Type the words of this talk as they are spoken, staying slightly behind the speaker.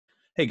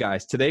Hey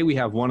guys, today we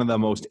have one of the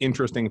most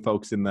interesting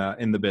folks in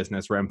the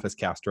business, Ramphis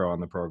Castro,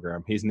 on the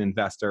program. He's an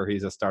investor,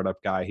 he's a startup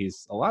guy,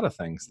 he's a lot of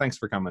things. Thanks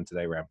for coming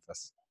today,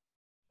 Ramphis.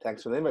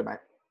 Thanks for the invite,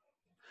 Mike.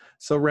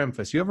 So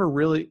Ramphis, you have a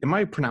really, am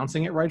I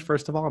pronouncing it right?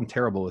 First of all, I'm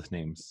terrible with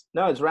names.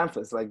 No, it's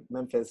Ramphis, like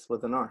Memphis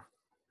with an R.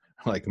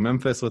 Like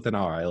Memphis with an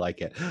R, I like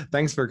it.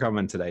 Thanks for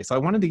coming today. So I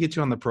wanted to get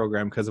you on the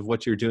program because of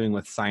what you're doing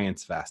with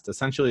ScienceVest,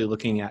 essentially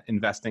looking at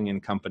investing in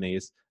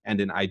companies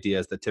and in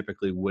ideas that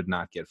typically would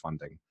not get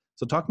funding.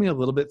 So talk me a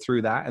little bit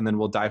through that, and then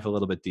we'll dive a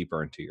little bit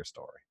deeper into your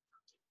story.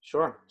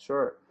 Sure.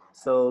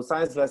 So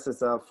ScienceVest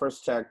is a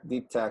first check,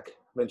 deep tech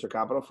venture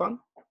capital fund,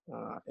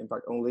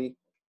 impact only.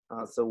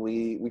 So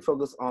we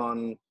focus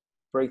on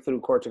breakthrough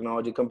core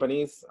technology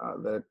companies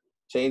that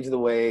change the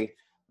way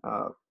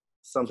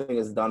something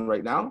is done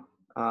right now,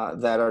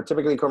 that are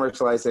typically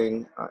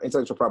commercializing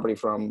intellectual property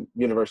from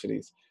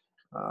universities.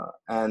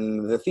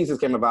 And the thesis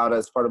came about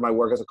as part of my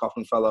work as a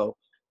Kauffman Fellow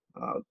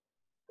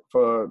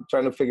for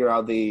trying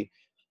to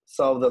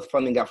solve the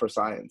funding gap for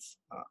science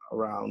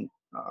around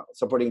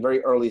supporting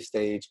very early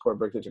stage core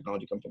breakthrough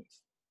technology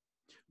companies.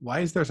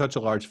 Why is there such a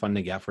large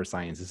funding gap for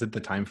science? Is it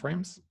the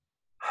timeframes?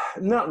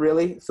 Not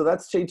really. So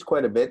that's changed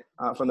quite a bit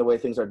from the way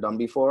things are done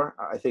before.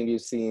 I think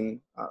you've seen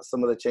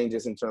some of the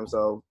changes in terms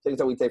of things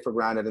that we take for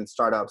granted in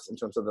startups, in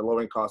terms of the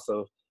lowering cost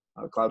of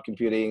cloud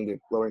computing, the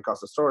lowering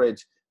cost of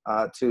storage,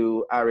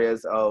 to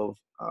areas of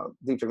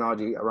deep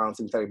technology around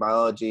synthetic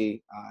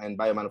biology and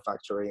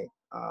biomanufacturing,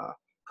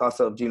 cost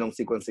of genome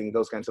sequencing,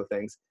 those kinds of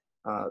things.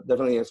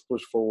 Definitely has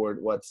pushed forward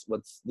what's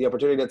the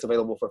opportunity that's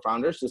available for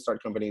founders to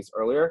start companies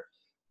earlier.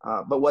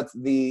 But what's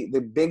the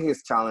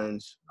biggest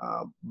challenge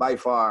by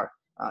far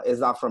is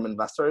that from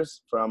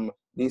investors, from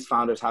these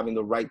founders having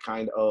the right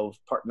kind of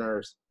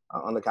partners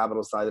on the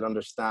capital side that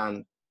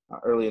understand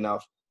early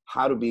enough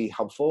how to be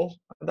helpful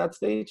at that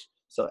stage.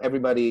 So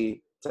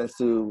everybody tends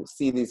to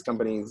see these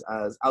companies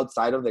as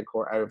outside of their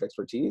core area of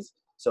expertise.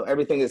 So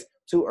everything is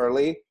too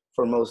early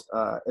for most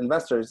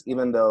investors,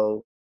 even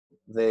though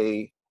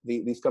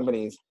these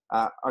companies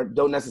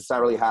don't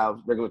necessarily have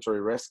regulatory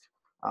risk,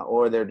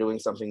 or they're doing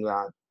something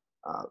that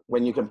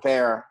when you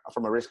compare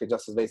from a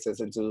risk-adjusted basis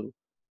into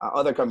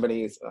other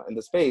companies in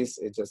the space,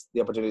 it's just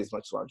the opportunity is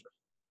much larger.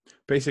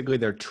 Basically,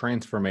 they're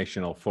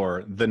transformational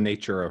for the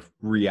nature of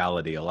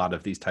reality, a lot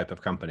of these type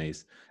of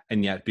companies.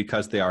 And yet,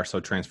 because they are so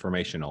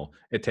transformational,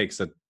 it takes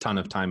a ton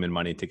of time and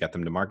money to get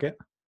them to market.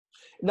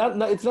 No,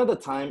 it's not the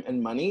time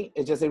and money.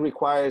 It's just it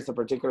requires a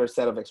particular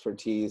set of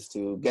expertise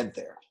to get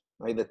there.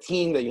 Right, the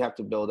team that you have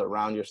to build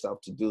around yourself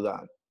to do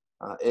that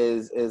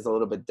is a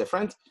little bit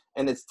different,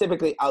 and it's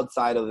typically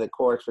outside of the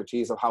core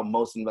expertise of how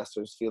most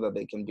investors feel that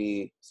they can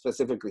be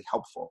specifically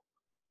helpful.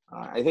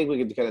 I think we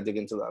could kind of dig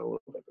into that a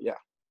little bit. Yeah,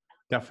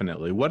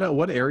 definitely.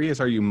 What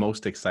areas are you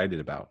most excited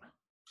about?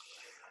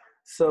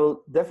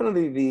 So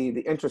definitely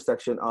the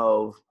intersection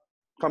of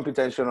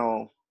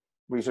computational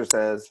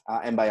resources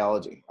and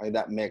biology, right?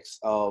 That mix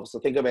of, so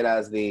think of it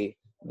as the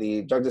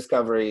drug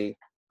discovery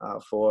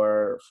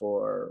for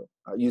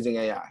using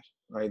AI,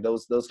 right?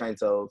 Those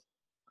kinds of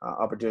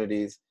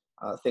opportunities.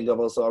 Think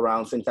of also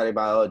around synthetic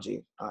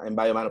biology and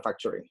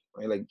biomanufacturing,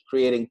 right? Like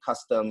creating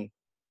custom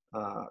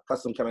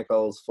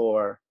chemicals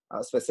for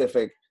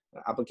specific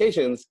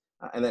applications,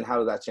 and then how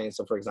does that change?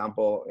 So, for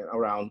example,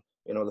 around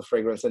the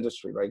fragrance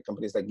industry, right?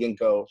 Companies like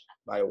Ginkgo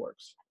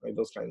Bioworks, right?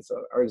 Those kinds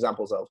are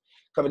examples of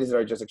companies that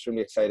are just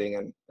extremely exciting,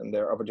 and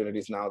there are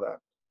opportunities now that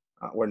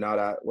were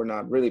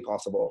not really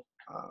possible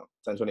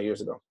 10, 20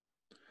 years ago.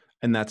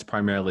 And that's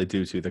primarily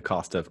due to the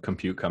cost of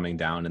compute coming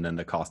down and then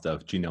the cost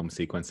of genome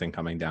sequencing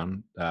coming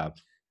down.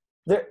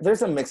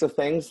 There's a mix of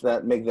things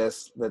that make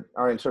that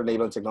are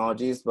internet-enabling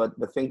technologies, but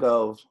think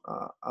of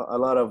a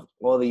lot of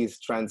all these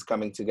trends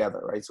coming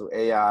together, right? So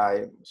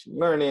AI, machine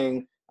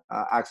learning,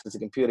 access to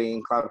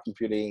computing, cloud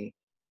computing,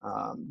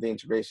 the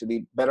integration,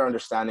 the better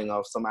understanding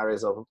of some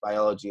areas of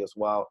biology as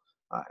well,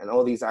 and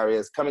all these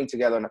areas coming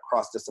together in a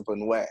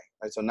cross-discipline way,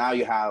 right? So now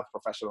you have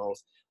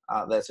professionals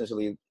that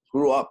essentially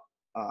grew up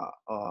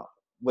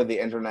with the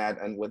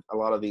internet and with a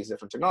lot of these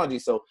different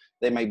technologies. So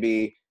they might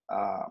be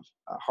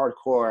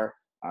hardcore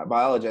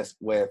biologists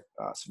with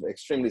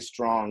extremely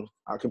strong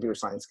computer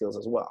science skills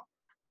as well.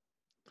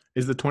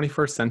 Is the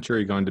 21st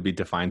century going to be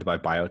defined by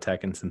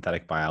biotech and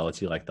synthetic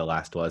biology like the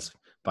last was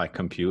by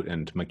compute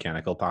and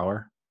mechanical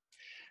power?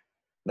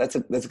 That's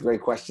a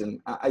great question.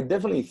 I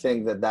definitely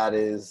think that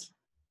is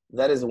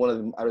one of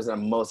the areas that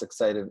I'm most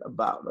excited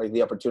about, right?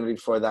 The opportunity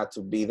for that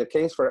to be the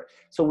case.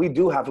 So we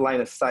do have line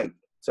of sight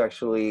to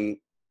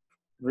actually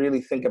really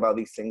think about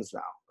these things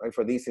now, right?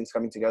 For these things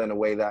coming together in a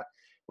way that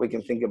we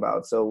can think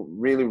about. So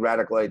really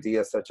radical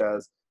ideas such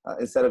as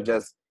instead of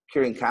just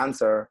curing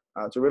cancer,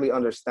 to really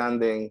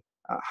understanding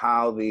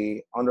how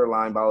the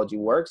underlying biology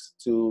works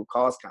to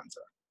cause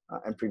cancer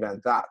and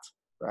prevent that,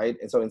 right?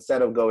 And so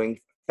instead of going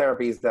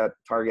therapies that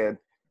target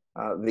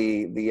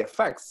the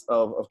effects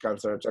of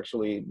cancer, to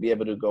actually be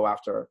able to go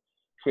after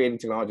creating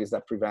technologies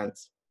that prevent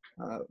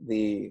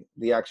the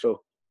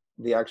actual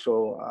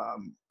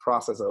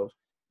process of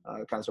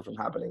cancer from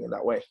happening in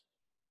that way.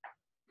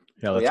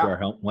 Yeah, So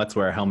yeah, let's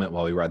wear a helmet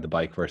while we ride the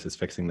bike versus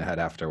fixing the head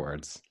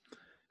afterwards.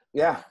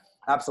 yeah,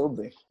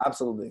 absolutely,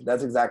 absolutely.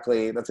 That's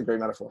a great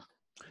metaphor.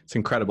 It's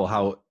incredible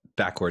how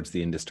backwards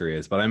the industry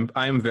is, but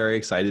I'm very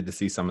excited to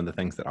see some of the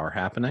things that are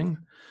happening.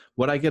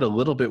 What I get a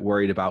little bit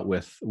worried about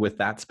with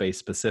that space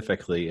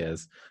specifically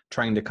is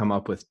trying to come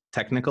up with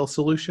technical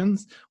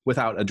solutions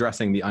without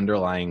addressing the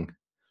underlying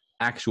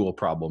actual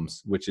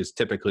problems, which is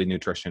typically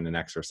nutrition and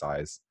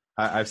exercise.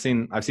 I've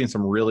seen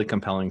some really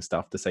compelling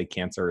stuff to say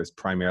cancer is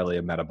primarily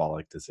a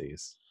metabolic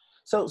disease.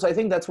 So I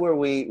think that's where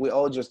we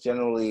all just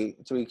generally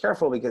to be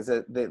careful, because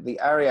the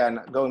area, and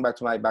going back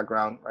to my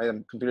background, right, I'm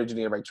a computer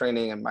engineer by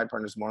training, and my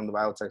partner's more on the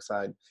biotech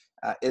side,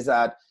 is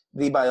that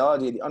the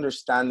biology, the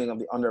understanding of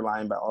the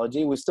underlying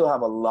biology, we still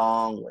have a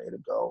long way to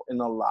go in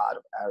a lot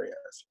of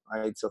areas,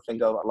 right? So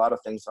think of a lot of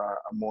things are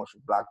more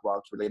black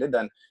box related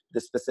than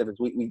the specifics.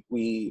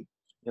 We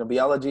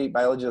biology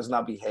does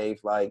not behave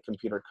like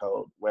computer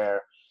code,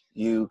 where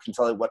you can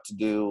tell it what to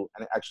do,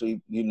 and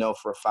actually,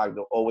 for a fact,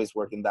 it'll always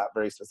work in that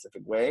very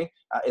specific way.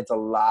 It's a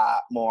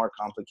lot more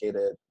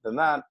complicated than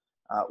that,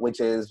 which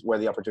is where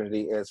the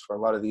opportunity is for a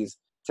lot of these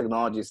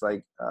technologies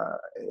like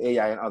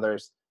AI and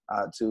others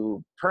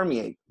to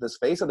permeate the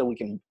space, so that we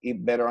can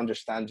better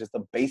understand just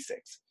the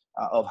basics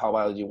of how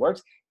biology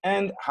works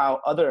and how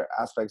other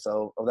aspects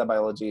of that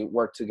biology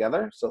work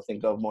together. So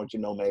think of more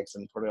genomics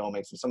and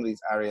proteomics and some of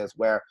these areas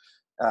where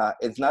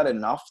it's not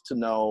enough to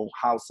know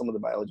how some of the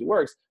biology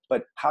works,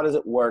 but how does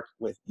it work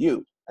with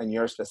you and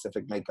your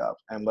specific makeup?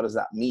 And what does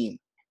that mean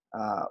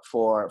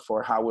for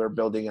how we're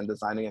building and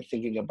designing and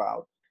thinking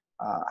about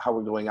how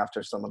we're going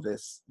after some of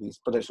these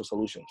potential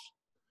solutions?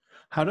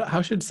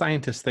 How should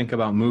scientists think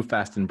about move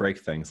fast and break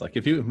things? Like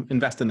if you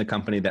invest in the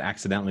company that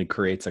accidentally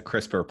creates a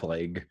CRISPR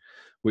plague,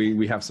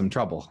 we have some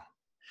trouble.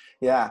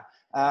 Yeah.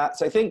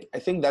 So I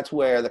think that's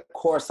where the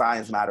core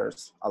science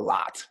matters a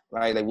lot,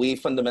 right? Like we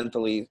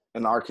fundamentally,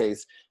 in our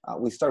case,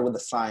 we start with the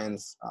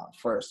science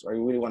first, right?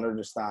 We really want to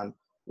understand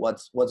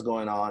what's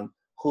going on,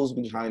 who's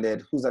behind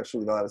it, who's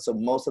actually got it. So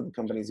most of the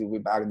companies we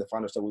back, the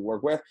founders that we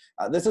work with,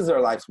 this is their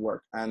life's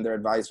work, and their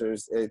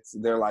advisors, it's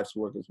their life's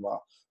work as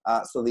well.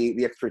 So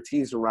the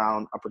expertise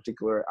around a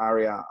particular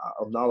area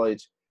of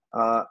knowledge,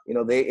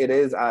 it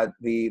is at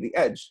the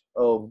edge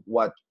of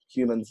what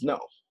humans know,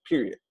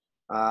 period.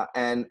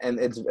 And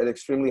it's an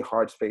extremely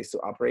hard space to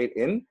operate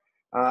in.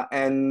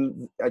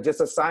 And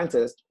just as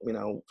scientists,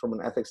 from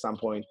an ethics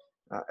standpoint,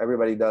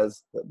 everybody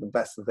does the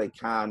best that they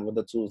can with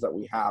the tools that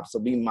we have. So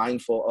be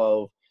mindful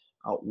of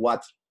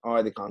what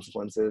are the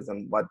consequences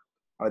and what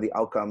are the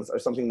outcomes, are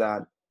something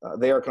that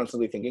they are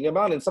constantly thinking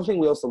about, and something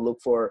we also look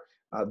for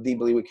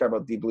deeply. We care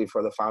about deeply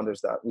for the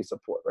founders that we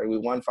support, right? We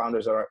want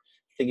founders that are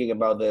thinking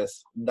about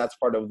this. That's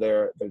part of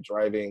their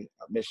driving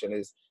mission,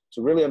 is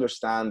to really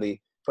understand the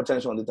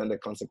potential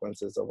unintended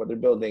consequences of what they're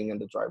building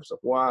and the drivers of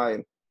why,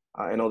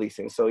 and all these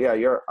things. So yeah,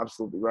 you're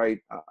absolutely right.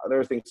 There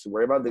are things to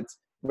worry about. It's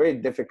very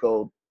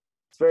difficult.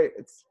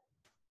 It's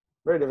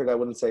very difficult. I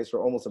wouldn't say it's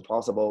almost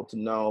impossible to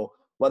know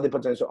what the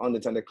potential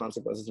unintended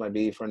consequences might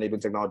be for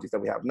enabling technologies that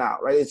we have now,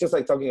 right? It's just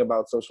like talking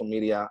about social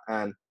media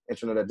and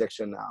internet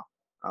addiction now,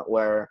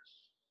 where,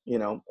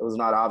 it was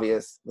not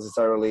obvious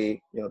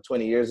necessarily,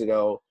 20 years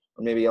ago,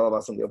 or maybe all of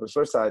us on the open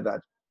source side,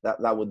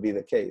 that would be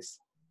the case.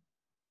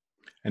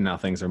 And now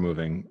things are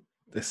moving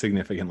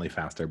significantly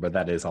faster, but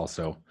that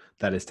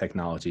is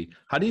technology.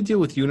 How do you deal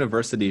with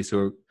universities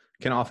who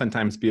can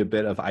oftentimes be a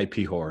bit of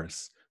IP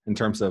whores, in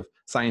terms of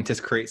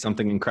scientists create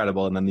something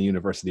incredible and then the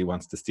university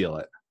wants to steal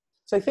it?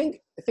 So I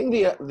think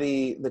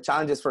the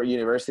challenges for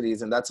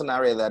universities, and that's an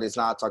area that is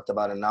not talked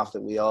about enough,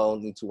 that we all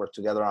need to work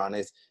together on,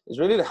 is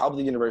really to help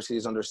the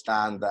universities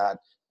understand that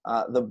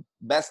the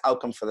best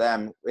outcome for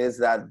them is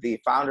that the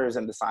founders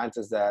and the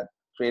scientists that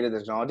created the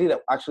technology,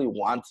 that actually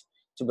want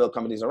to build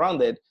companies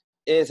around it,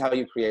 is how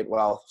you create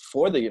wealth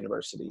for the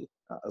university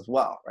as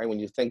well, right? When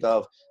you think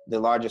of the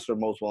largest or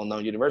most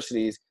well-known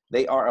universities,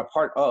 they are a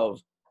part of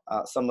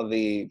some of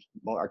the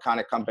more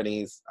iconic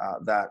companies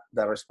that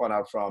are spun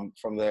out from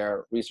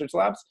their research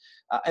labs,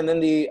 and then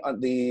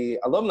the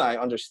alumni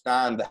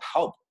understand the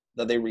help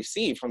that they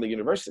receive from the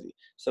university.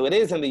 So it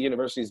is in the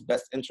university's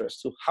best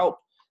interest to help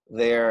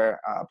their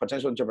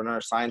potential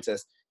entrepreneur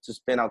scientists to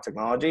spin out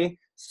technology,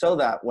 so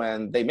that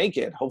when they make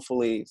it,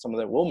 hopefully some of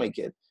them will make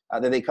it,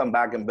 that they come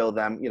back and build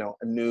them,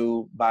 a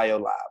new bio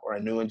lab or a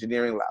new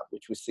engineering lab,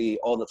 which we see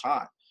all the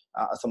time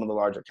at some of the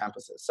larger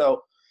campuses.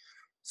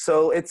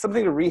 So it's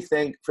something to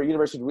rethink, for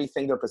universities to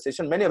rethink their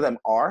position. Many of them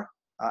are,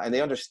 and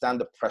they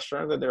understand the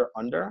pressure that they're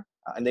under,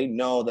 and they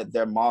know that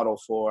their model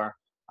for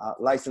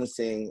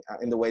licensing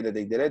in the way that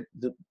they did it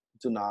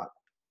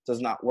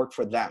does not work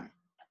for them.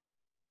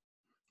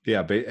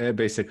 Yeah,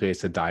 basically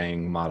it's a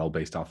dying model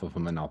based off of a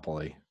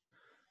monopoly.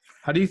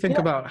 How do you think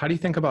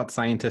about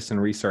scientists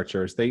and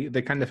researchers? They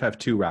kind of have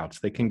two routes.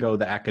 They can go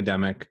the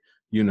academic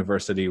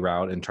university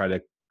route and try to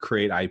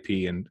create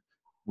IP and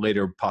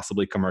later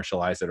possibly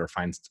commercialize it or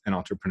find an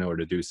entrepreneur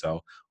to do so.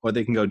 Or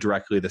they can go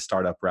directly the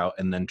startup route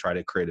and then try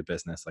to create a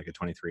business like a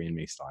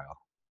 23andMe style.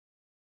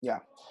 Yeah.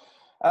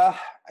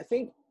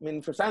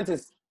 For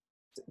scientists,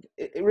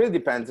 it really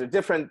depends. There are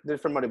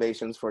different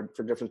motivations for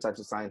different types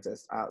of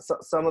scientists. So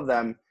some of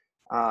them,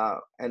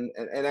 and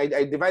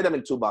I divide them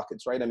in two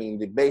buckets, right? I mean,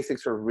 the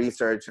basics for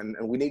research, and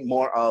we need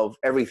more of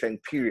everything,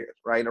 period,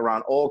 right?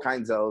 Around all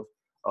kinds of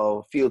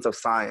fields of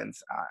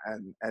science,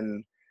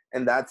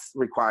 and that's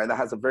required. That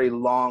has a very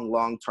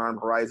long-term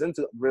horizon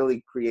to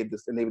really create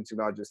this enabling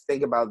technologies.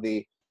 Think about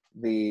the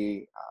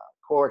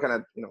core kind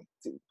of,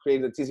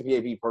 create the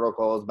TCP/IP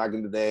protocols back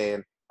in the day,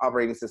 and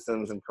operating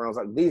systems and kernels,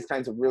 like these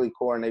kinds of really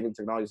core enabling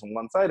technologies on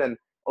one side, and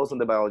also on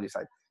the biology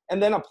side.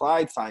 And then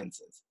applied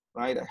sciences,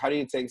 right? How do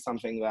you take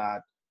something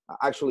that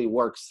actually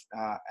works,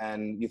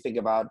 and you think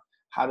about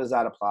how does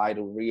that apply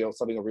to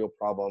solving a real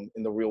problem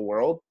in the real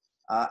world?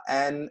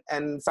 And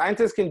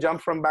scientists can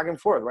jump from back and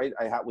forth, right?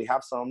 We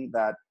have some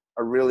that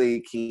are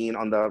really keen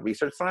on the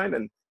research side,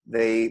 and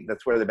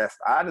that's where they're best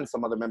at, and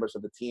some other members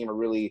of the team are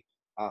really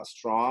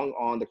strong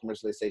on the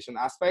commercialization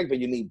aspect, but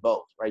you need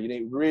both, right? You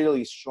need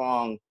really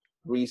strong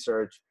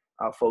research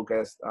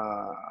focused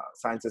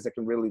scientists that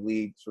can really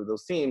lead through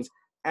those teams,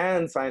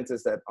 and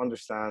scientists that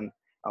understand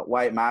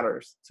why it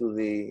matters to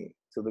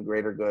the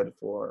greater good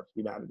for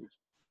humanity.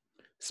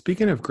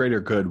 Speaking of greater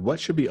good, what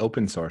should be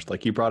open sourced?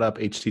 Like you brought up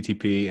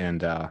HTTP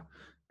and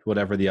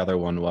whatever the other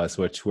one was,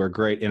 which were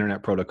great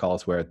internet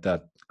protocols where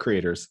the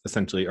creators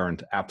essentially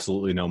earned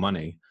absolutely no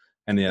money.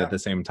 And then at the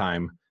same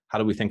time, how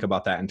do we think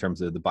about that in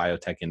terms of the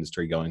biotech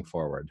industry going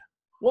forward?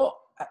 Well,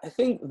 I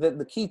think that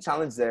the key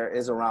challenge there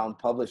is around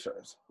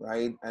publishers,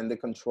 right? And the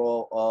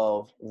control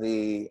of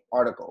the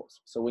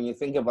articles. So when you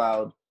think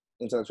about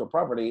intellectual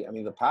property, I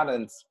mean, the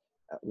patents,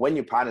 when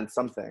you patent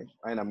something,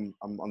 right? I'm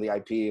on the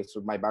IP,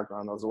 so my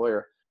background as a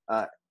lawyer.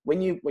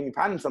 When you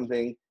patent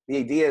something, the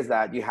idea is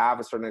that you have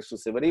a certain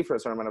exclusivity for a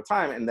certain amount of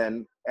time, and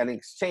then in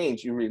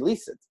exchange, you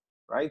release it,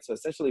 right? So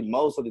essentially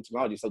most of the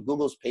technology, so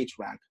Google's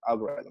PageRank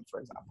algorithm, for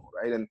example,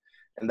 right?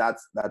 And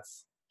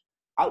that's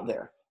out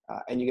there.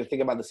 And you can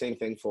think about the same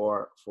thing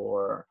for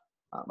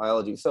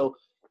biology. So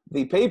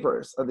the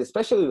papers,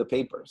 especially the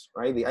papers,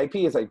 right? The IP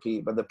is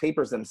IP, but the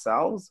papers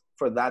themselves,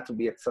 for that to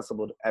be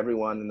accessible to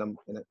everyone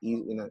in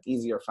an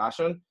easier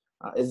fashion,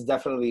 is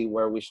definitely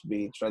where we should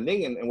be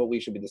trending, and what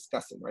we should be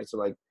discussing, right? So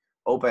like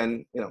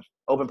open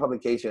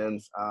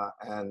publications,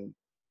 and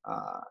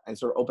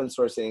sort of open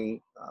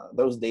sourcing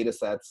those data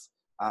sets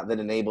that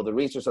enable the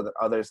research so that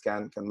others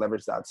can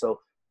leverage that. So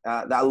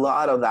a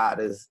lot of that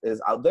is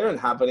out there and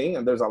happening,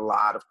 and there's a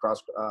lot of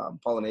cross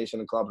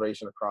pollination and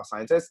collaboration across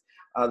scientists.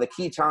 The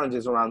key challenge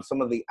is around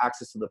some of the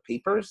access to the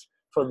papers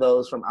for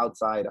those from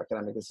outside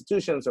academic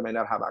institutions who may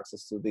not have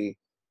access to the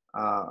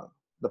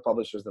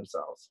publishers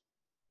themselves.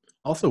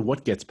 Also,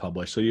 what gets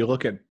published? So you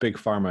look at big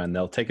pharma, and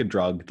they'll take a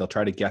drug, they'll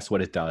try to guess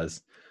what it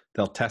does.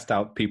 They'll test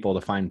out people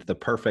to find the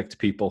perfect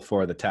people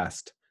for the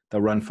test. They'll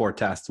run 4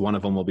 tests. One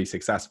of them will be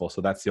successful, so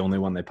that's the only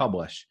one they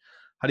publish.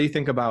 How do you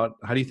think about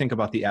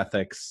the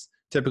ethics?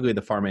 Typically,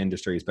 the pharma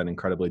industry has been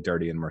incredibly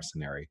dirty and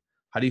mercenary.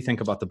 How do you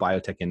think about the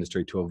biotech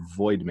industry to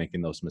avoid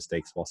making those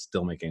mistakes while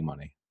still making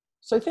money?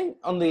 So I think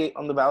on the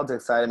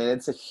biotech side, I mean,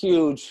 it's a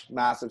huge,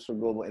 massive sort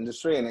of global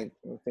industry, and I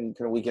think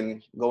we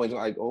can go into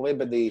like all of it,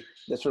 but the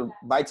sort of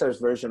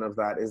bite-sized version of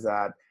that is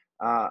that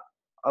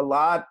a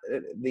lot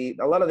of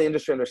the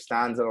industry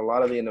understands that a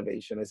lot of the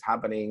innovation is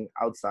happening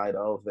outside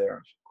of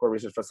their core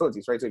research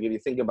facilities, right? So if you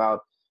think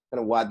about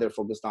kind of what they're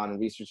focused on in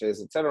research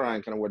is, et cetera,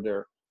 and kind of what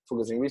they're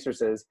focusing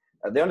research is,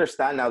 they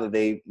understand now that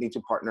they need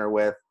to partner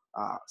with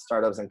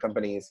startups and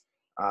companies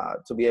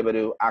to be able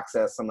to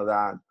access some of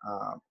that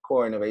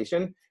core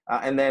innovation,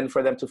 and then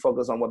for them to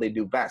focus on what they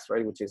do best,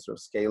 right, which is sort of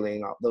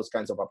scaling up those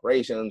kinds of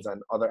operations and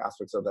other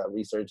aspects of that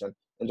research and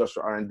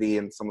industrial R&D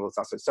and some of those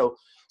aspects. So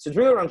it's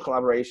really around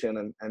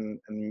collaboration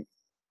and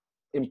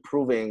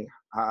improving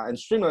and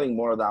streamlining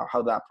more about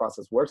how that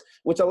process works,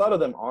 which a lot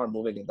of them are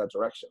moving in that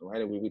direction,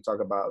 right? We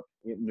talk about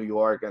New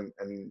York and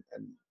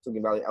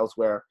Silicon Valley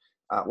elsewhere,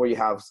 where you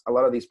have a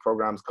lot of these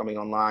programs coming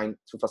online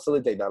to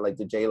facilitate that, like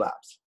the J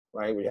Labs,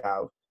 right? We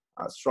have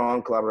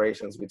strong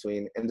collaborations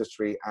between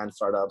industry and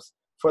startups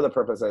for the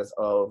purposes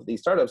of these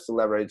startups to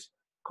leverage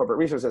corporate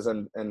resources,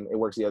 and it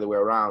works the other way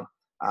around.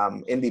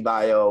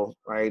 IndieBio,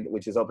 right,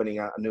 which is opening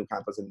a new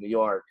campus in New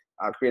York,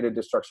 Creative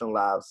Destruction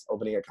Labs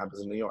opening a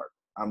campus in New York,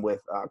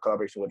 with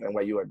collaboration with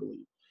NYU, I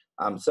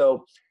believe.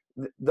 So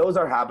those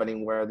are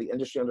happening where the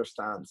industry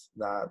understands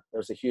that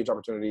there's a huge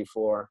opportunity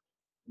for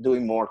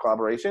doing more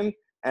collaboration,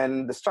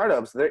 and the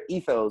startups, their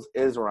ethos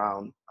is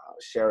around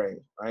sharing,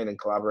 right, and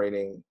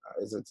collaborating.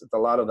 It's a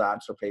lot of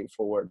that sort of pay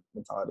forward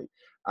mentality,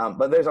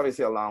 but there's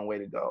obviously a long way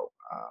to go.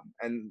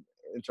 And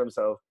in terms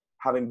of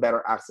having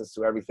better access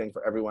to everything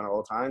for everyone at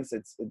all times,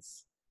 it's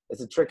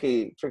a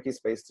tricky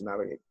space to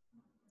navigate.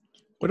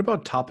 What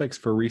about topics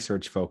for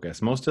research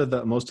focus? Most of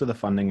the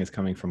funding is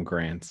coming from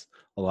grants,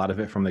 a lot of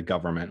it from the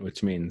government,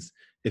 which means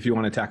if you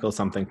want to tackle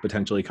something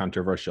potentially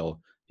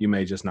controversial, you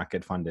may just not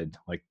get funded,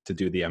 like to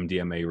do the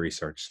MDMA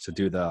research, to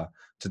do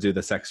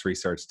the sex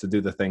research, to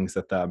do the things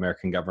that the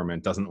American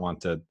government doesn't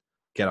want to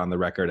get on the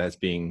record as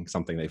being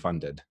something they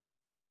funded.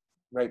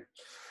 Right.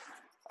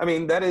 I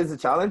mean, that is a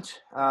challenge.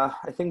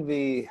 I think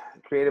the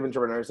creative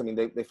entrepreneurs, I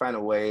mean, they find a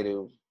way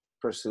to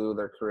pursue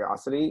their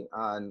curiosity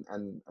and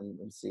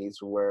see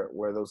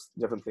where those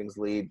different things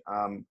lead.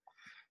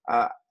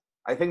 Uh,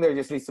 I think there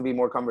just needs to be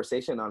more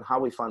conversation on how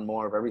we fund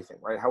more of everything,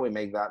 right? How we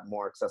make that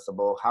more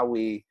accessible, how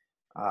we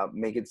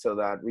make it so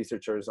that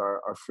researchers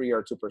are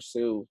freer to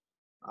pursue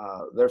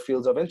their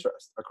fields of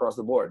interest across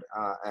the board.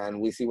 And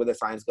we see where the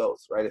science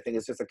goes, right? I think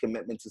it's just a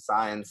commitment to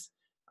science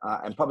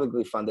and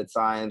publicly funded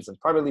science and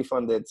privately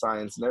funded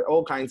science. And there are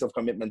all kinds of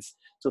commitments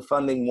to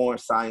funding more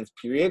science,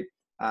 period,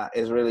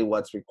 is really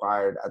what's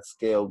required at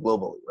scale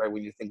globally, right?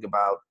 When you think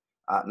about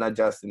not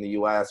just in the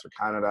US or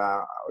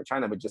Canada or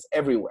China, but just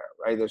everywhere,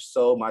 right? There's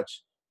so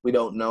much we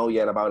don't know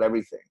yet about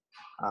everything.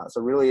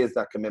 So really is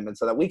that commitment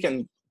so that we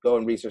can go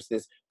and research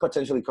this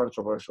potentially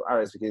controversial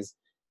areas, because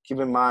keep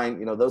in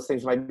mind, those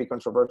things might be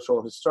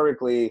controversial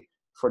historically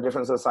for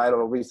different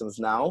societal reasons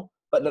now,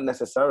 but not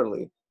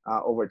necessarily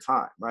over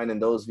time, right?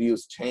 And those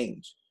views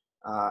change.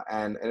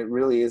 And it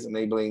really is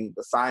enabling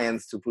the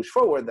science to push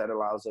forward that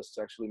allows us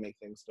to actually make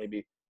things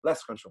maybe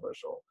less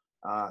controversial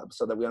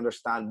so that we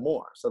understand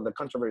more. So the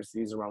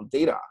controversy is around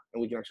data,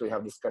 and we can actually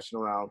have discussion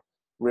around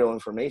real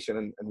information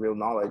and real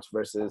knowledge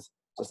versus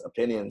just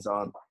opinions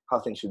on how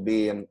things should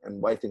be and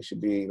why things should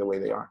be the way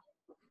they are.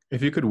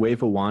 If you could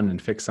wave a wand and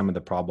fix some of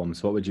the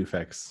problems, what would you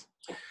fix?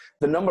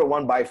 The number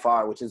one by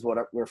far, which is what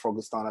we're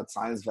focused on at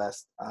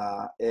ScienceVest,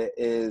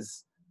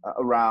 is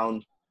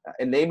around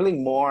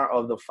enabling more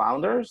of the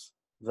founders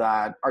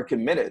that are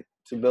committed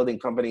to building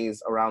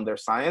companies around their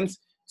science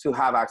to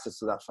have access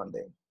to that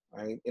funding,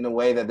 right? In a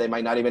way that they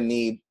might not even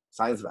need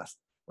ScienceVest,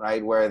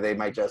 right? Where they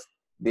might just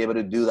be able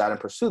to do that and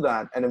pursue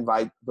that and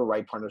invite the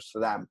right partners for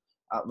them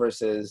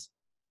versus,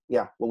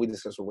 what we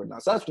discussed with now.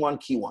 So that's one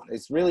key one.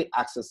 It's really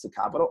access to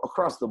capital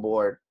across the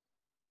board,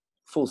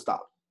 full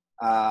stop.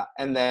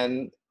 And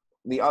then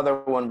the other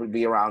one would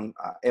be around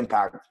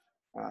impact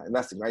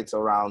investing, right? So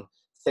around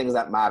things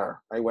that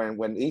matter, right?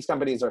 When these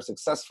companies are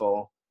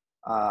successful,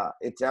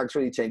 it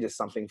actually changes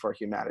something for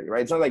humanity,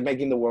 right? It's not like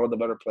making the world a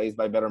better place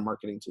by better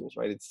marketing tools,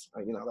 right? It's,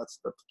 that's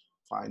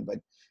fine, but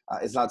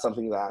it's not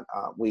something that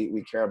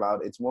we care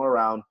about. It's more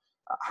around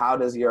how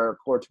does your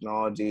core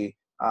technology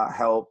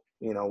help,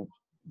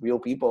 real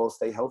people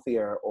stay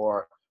healthier,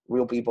 or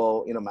real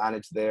people,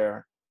 manage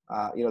their,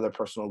 their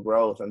personal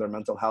growth and their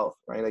mental health,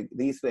 right? Like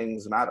these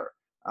things matter.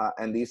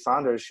 And these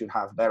founders should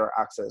have better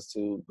access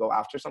to go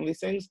after some of these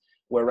things,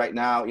 where right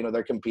now,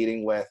 they're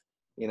competing with,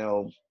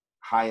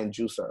 high-end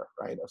juicer,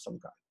 right, of some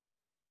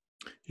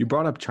kind. You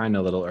brought up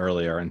China a little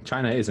earlier, and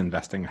China is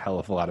investing a hell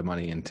of a lot of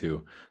money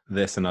into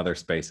this and other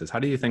spaces. How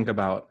do you think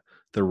about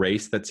the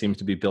race that seems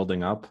to be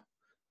building up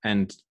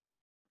and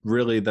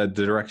really the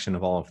direction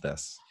of all of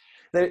this?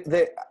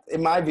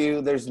 In my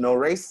view, there's no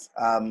race.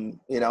 The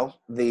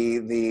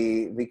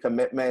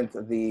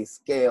commitment, the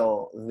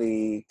scale,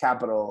 the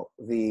capital,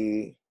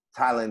 the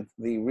talent,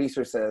 the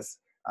resources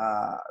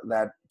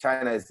that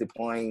China is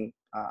deploying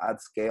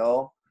at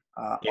scale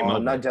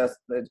on not just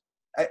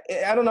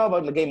I don't know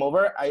about the game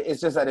over.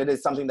 It's just that it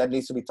is something that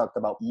needs to be talked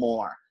about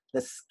more.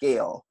 The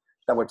scale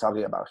that we're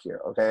talking about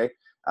here, okay?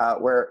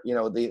 Where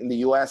in the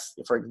U.S.,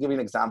 for giving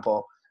an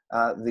example,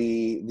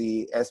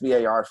 the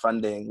SBIR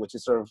funding, which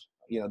is sort of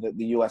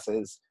the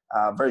U.S.'s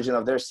version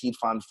of their seed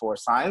fund for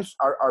science,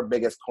 our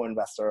biggest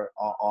co-investor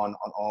on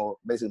all,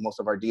 basically most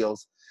of our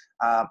deals.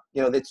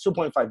 It's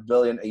 $2.5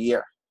 billion a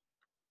year.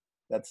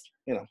 That's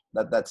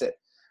that's it.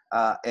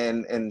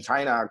 And in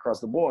China,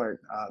 across the board,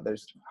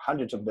 there's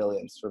hundreds of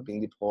billions for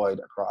being deployed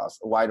across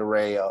a wide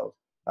array of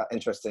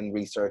interest in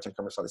research and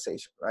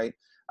commercialization, right?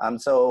 And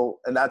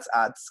that's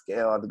at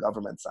scale at the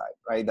government side,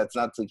 right? That's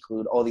not to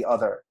include all the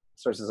other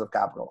sources of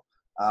capital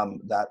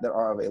that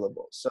are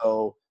available.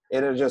 So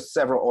it is just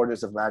several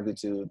orders of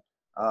magnitude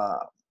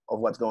of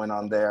what's going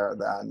on there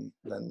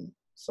than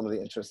some of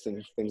the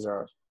interesting things that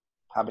are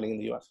happening in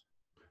the U.S.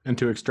 And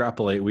to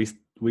extrapolate,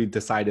 we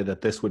decided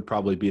that this would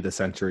probably be the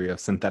century of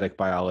synthetic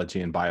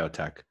biology and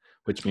biotech,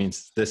 which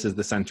means this is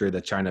the century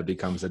that China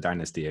becomes a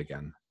dynasty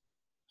again.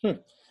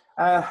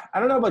 I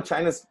don't know about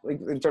China's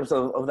in terms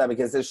of that,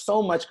 because there's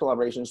so much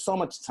collaboration, so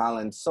much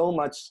talent, so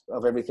much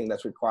of everything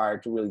that's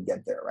required to really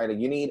get there, right?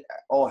 You need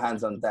all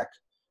hands on deck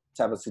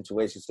type of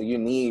situation. So you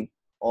need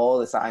all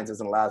the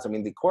sciences and labs. I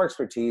mean, the core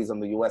expertise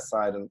on the US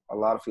side and a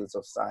lot of fields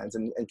of science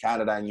in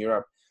Canada and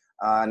Europe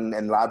and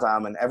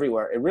LATAM and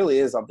everywhere, it really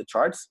is off the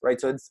charts,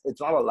 right? So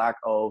it's not a lack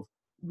of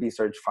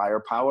research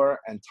firepower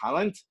and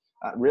talent.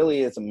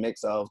 Really is a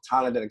mix of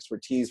talent and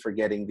expertise for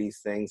getting these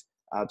things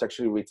to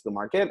actually reach the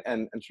market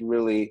and to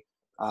really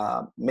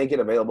make it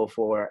available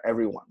for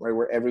everyone, right?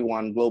 Where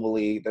everyone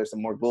globally, there's a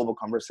more global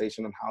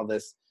conversation on how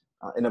this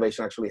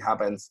innovation actually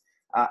happens,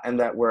 and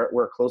that we're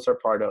a closer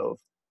part of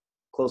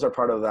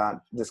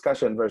that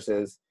discussion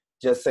versus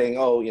just saying,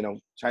 oh,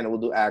 China will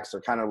do X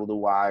or Canada will do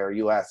Y or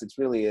US. It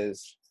really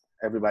is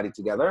everybody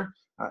together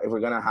if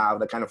we're going to have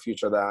the kind of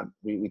future that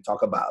we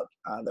talk about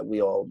that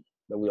we all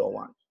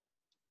want.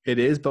 It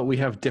is, but we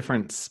have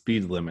different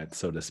speed limits,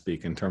 so to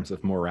speak, in terms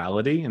of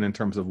morality and in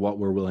terms of what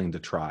we're willing to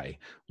try.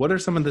 What are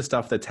some of the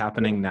stuff that's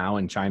happening now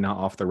in China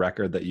off the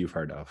record that you've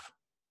heard of?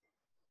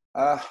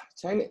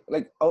 China,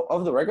 like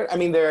of the record, I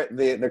mean,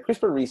 the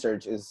CRISPR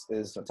research is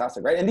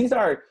fantastic, right? And these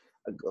are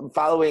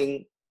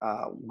following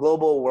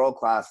global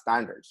world-class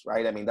standards,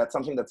 right? I mean, that's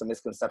something that's a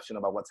misconception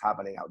about what's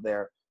happening out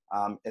there,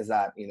 is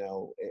that,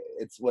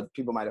 it's what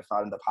people might have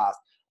thought in the past.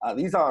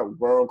 These are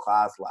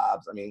world-class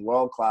labs. I mean,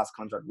 world-class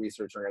contract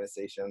research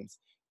organizations.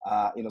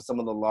 Some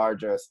of the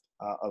largest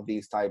of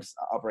these types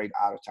operate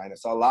out of China.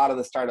 So a lot of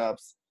the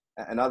startups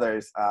and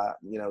others,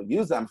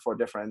 use them for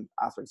different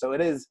aspects. So it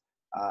is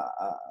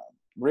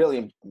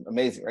really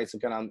amazing, right? So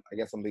kind of, I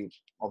guess on the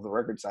off the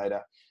record side,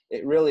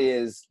 it really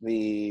is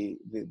the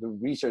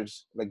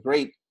research, like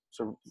great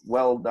sort of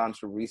well done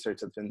sort of research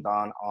that's been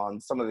done on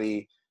some of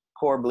the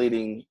core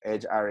bleeding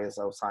edge areas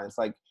of science,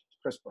 like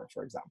CRISPR,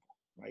 for example,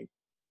 right?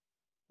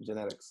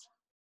 Genetics.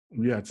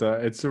 Yeah,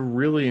 it's a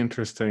really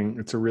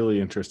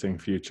interesting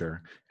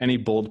future. Any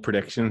bold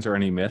predictions or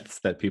any myths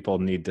that people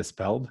need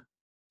dispelled?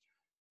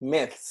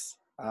 Myths.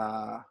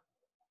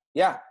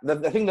 Yeah, I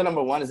think the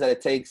number one is that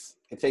it takes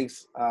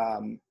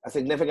a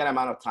significant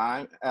amount of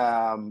time,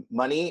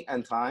 money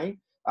and time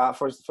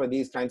for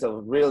these kinds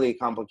of really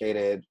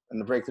complicated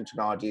and breakthrough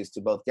technologies to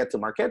both get to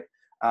market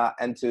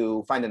and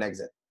to find an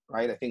exit,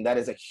 right? I think that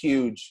is a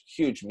huge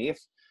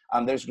myth.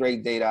 There's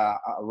great data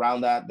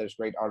around that. There's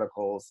great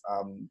articles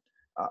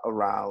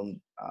around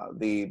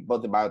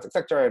both the biotech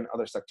sector and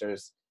other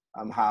sectors,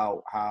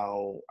 how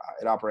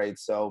it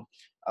operates. So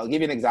I'll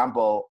give you an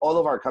example. All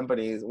of our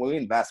companies, when we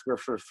invest, we're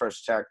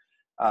first check.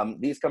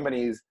 These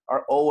companies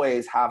are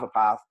always have a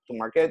path to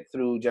market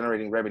through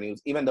generating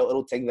revenues, even though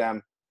it'll take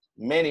them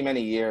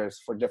many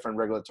years for different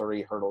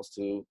regulatory hurdles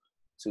to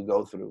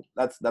go through.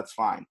 That's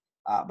fine,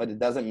 but it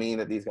doesn't mean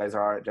that these guys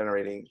are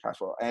generating cash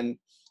flow. And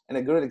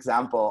a good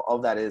example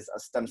of that is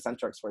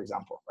StemCentrx, for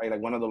example, right?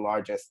 Like one of the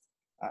largest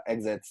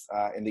exits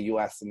in the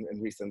U.S. in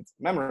recent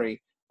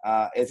memory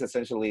is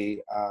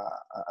essentially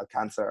a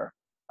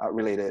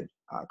cancer-related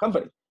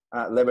company.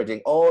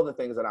 Leveraging all the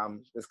things that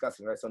I'm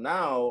discussing, right? So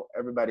now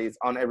everybody's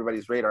on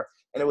everybody's radar,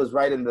 and it was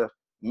right in the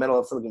middle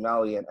of Silicon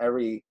Valley, and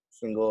every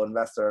single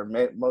investor,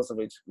 most of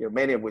which,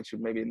 many of which who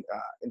maybe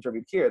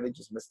interviewed here, they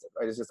just missed it,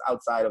 right? It's just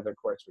outside of their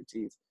core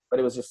expertise, but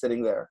it was just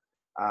sitting there,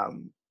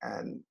 and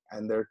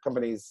their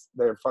companies,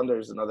 their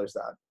funders and others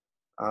that,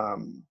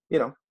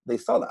 they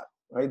saw that,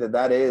 right?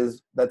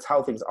 That's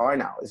how things are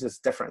now. It's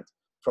just different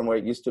from where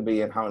it used to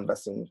be and how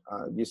investing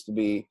used to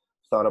be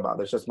thought about.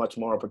 There's just much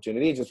more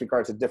opportunity. It just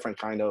requires a different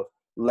kind of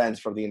lens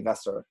from the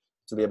investor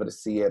to be able to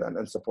see it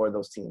and support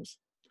those teams.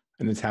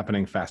 And it's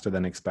happening faster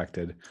than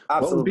expected.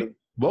 Absolutely.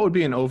 What would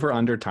be an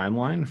over-under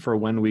timeline for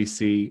when we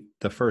see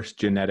the first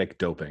genetic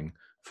doping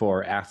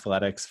for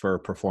athletics, for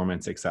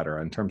performance, et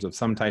cetera, in terms of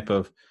some type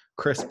of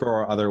CRISPR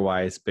or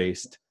otherwise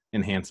based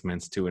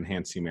enhancements to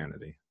enhance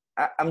humanity?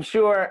 I'm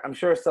sure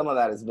some of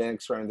that has been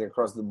experimented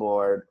across the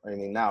board.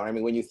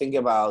 When you think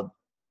about,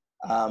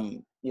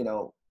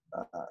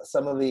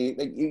 some of the,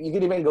 you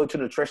can even go to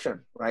nutrition,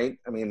 right?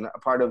 I mean, a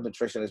part of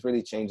nutrition is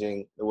really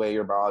changing the way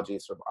your biology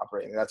is sort of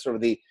operating. That's sort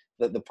of the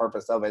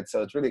purpose of it.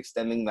 So it's really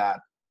extending that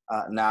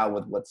now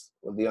with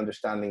the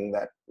understanding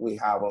that we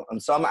have on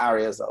some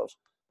areas of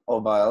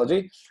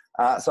biology.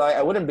 So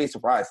I wouldn't be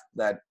surprised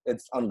that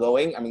it's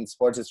ongoing. I mean,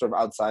 sports is sort of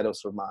outside of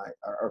sort of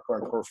our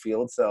current core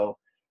field. So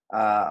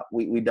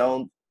we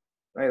don't,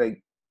 right?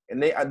 Like,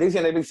 and these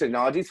enabling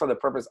technologies for the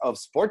purpose of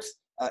sports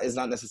is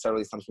not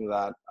necessarily something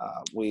that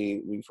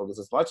we focus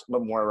as much,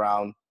 but more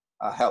around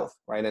health,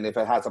 right? And if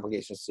it has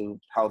applications to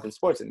health and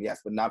sports, then yes,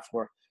 but not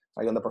for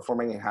like on the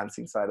performing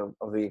enhancing side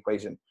of the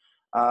equation.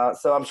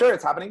 So I'm sure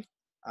it's happening.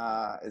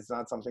 It's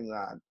not something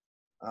that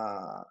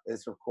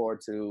is core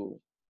to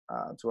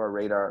our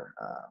radar.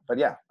 But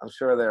yeah, I'm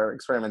sure they're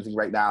experimenting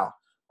right now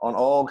on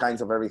all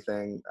kinds of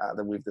everything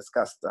that we've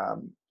discussed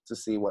to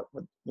see what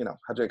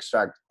how to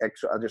extract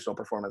extra additional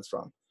performance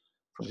from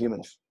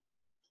humans.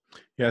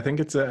 Yeah, I think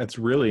it's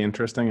really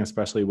interesting,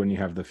 especially when you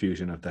have the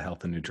fusion of the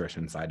health and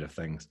nutrition side of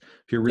things.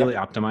 If you're really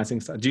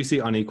optimizing stuff, do you see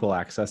unequal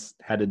access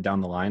headed down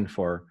the line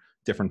for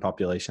different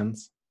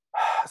populations?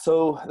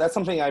 So that's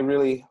something I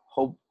really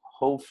hope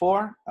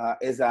for,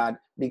 is that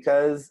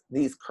because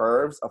these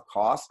curves of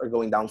costs are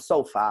going down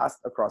so fast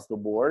across the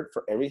board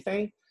for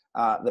everything,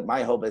 that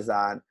my hope is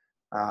that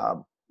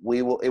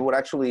it would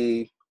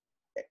actually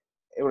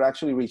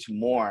reach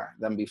more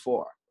than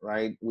before,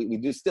 right? We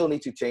do still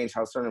need to change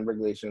how certain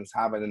regulations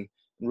happen and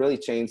really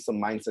change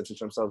some mindsets in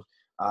terms of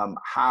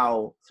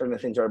how certain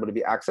things are able to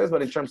be accessed.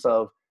 But in terms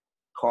of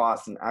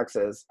cost and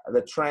access,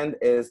 the trend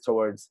is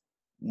towards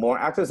more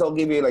access. I'll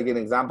give you like an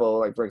example,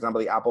 like for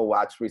example, the Apple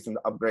Watch recent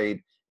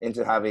upgrade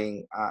into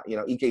having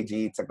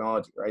EKG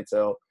technology, right?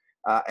 So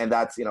and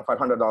that's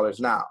 $500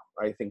 now,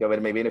 right? Think of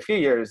it, maybe in a few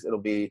years it'll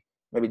be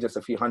maybe just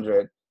a few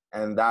hundred,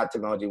 and that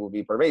technology will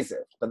be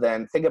pervasive. But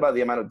then think about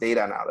the amount of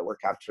data now that we're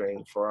capturing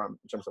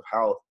in terms of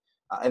health,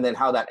 and then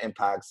how that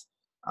impacts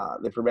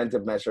the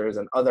preventive measures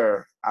and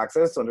other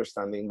access to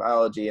understanding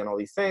biology and all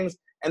these things,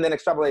 and then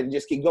extrapolate and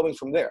just keep going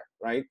from there,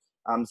 right?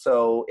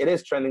 So it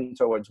is trending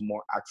towards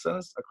more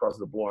access across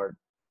the board,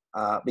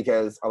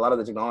 because a lot of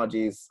the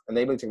technologies,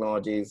 enabling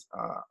technologies,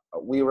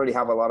 we already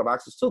have a lot of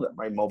access to them,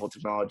 right? Mobile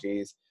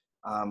technologies,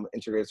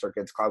 integrated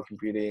circuits, cloud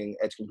computing,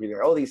 edge computing,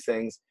 all these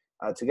things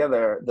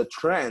together. The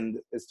trend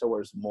is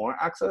towards more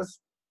access,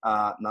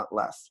 not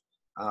less.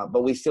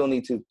 But we still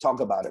need to talk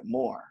about it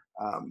more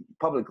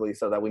publicly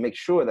so that we make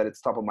sure that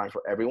it's top of mind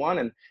for everyone.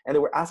 And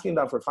that we're asking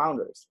that for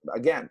founders.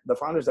 Again, the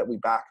founders that we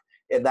back,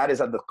 that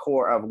is at the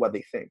core of what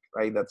they think,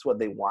 right? That's what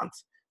they want,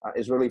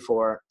 is really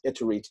for it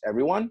to reach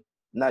everyone,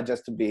 not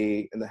just to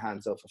be in the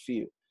hands of a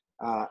few.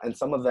 And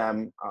some of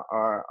them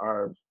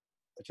are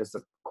just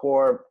a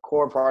core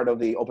part of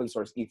the open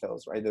source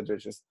ethos, right? That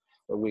there's just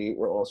that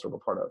we're all sort of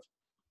a part of.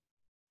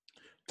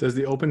 Does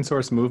the open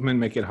source movement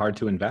make it hard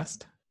to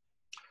invest?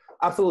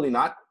 Absolutely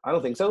not. I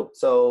don't think so.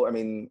 So, I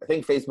mean, I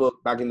think Facebook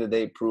back in the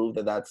day proved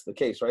that that's the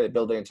case, right? They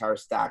built their entire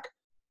stack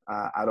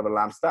out of a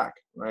LAMP stack,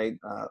 right?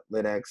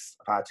 Linux,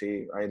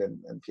 Apache, right?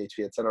 And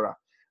PHP, et cetera.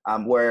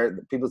 Where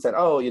people said,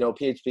 oh,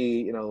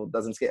 PHP,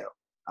 doesn't scale.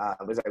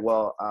 It's like,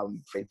 well,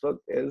 Facebook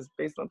is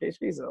based on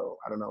PHP, so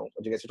I don't know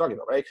what you guys are talking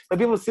about, right? But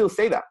people still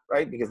say that,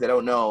 right? Because they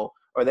don't know,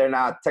 or they're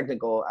not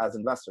technical as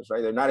investors,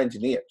 right? They're not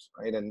engineers,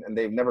 right? And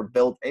they've never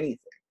built anything.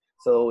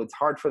 So it's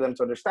hard for them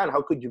to understand,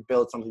 how could you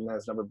build something that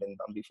has never been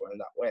done before in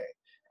that way?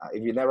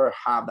 If you never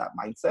have that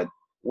mindset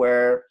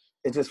where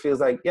it just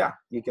feels like, yeah,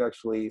 you can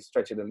actually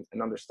stretch it and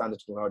understand the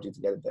technology to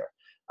get it there.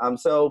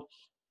 So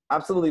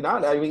absolutely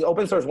not. I mean,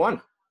 open source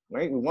won,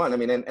 right? We won. I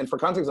mean, and for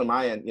context on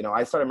my end,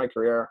 I started my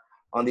career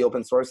on the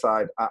open source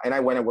side, and I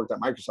went and worked at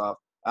Microsoft,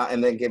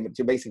 and then gave it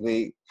to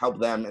basically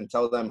help them and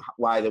tell them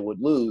why they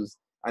would lose.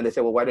 And they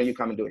said, well, why don't you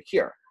come and do it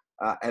here?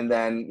 And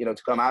then,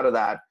 to come out of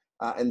that,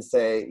 and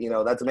say,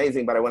 that's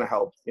amazing, but I want to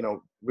help,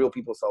 real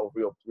people solve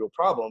real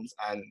problems,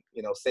 and,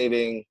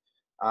 saving,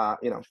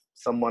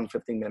 someone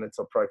 15 minutes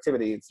of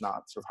productivity. It's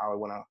not sort of how I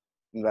want to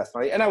invest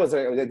money. And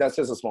that's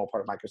just a small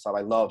part of Microsoft.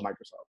 I love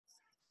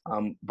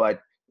Microsoft. But,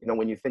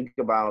 when you think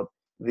about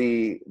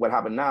what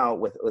happened now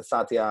with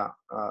Satya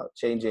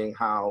changing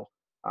how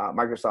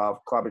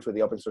Microsoft collaborates with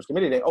the open source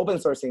community, and open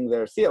sourcing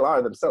their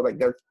CLR themselves, like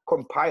their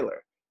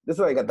compiler. This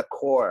is like at the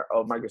core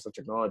of Microsoft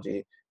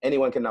technology.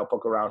 Anyone can now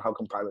poke around how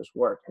compilers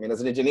work. I mean,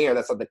 as an engineer,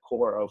 that's at the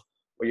core of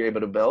what you're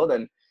able to build.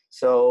 And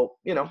so,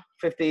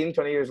 15,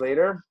 20 years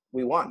later,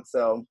 we won.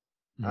 So,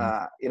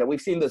 we've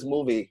seen this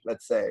movie,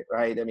 let's say,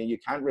 right? I mean, you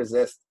can't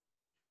resist,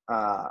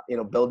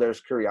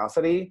 builders'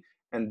 curiosity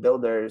and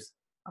builders'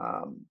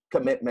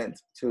 commitment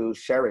to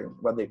sharing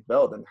what they've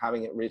built and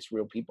having it reach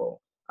real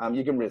people.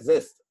 You can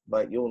resist,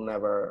 but you'll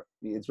never,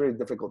 it's really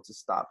difficult to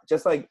stop.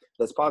 Just like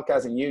this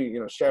podcast and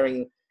you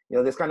sharing,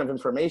 this kind of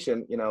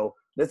information,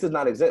 this did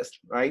not exist,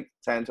 right?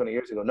 10, 20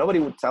 years ago. Nobody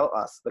would tell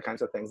us the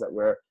kinds of things that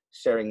we're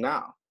sharing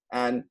now.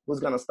 And who's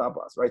going to stop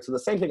us, right? So the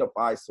same thing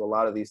applies to a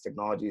lot of these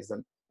technologies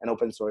and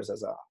open source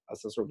as a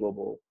sort of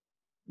global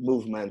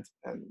movement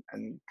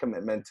and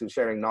commitment to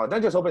sharing knowledge.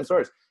 Not just open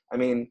source. I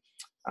mean,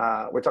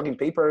 we're talking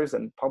papers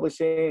and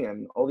publishing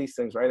and all these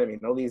things, right? I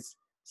mean, all these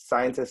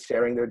scientists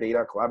sharing their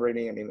data,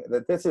 collaborating. I mean,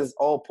 this is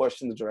all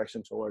pushed in the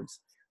direction towards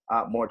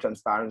more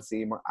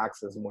transparency, more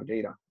access, and more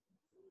data.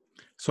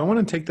 So I want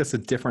to take this a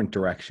different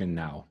direction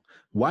now.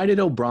 Why did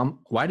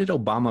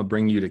Obama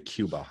bring you to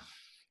Cuba?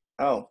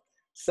 Oh,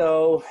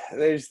 so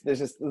there's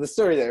just the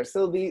story there.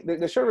 So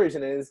the short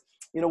version is,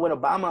 when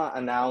Obama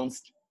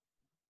announced,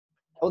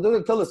 I'll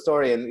tell the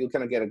story and you'll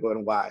kind of get a go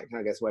and why.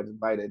 I guess why I was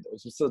invited,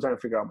 which I'm still trying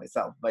to figure out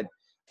myself. But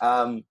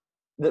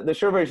the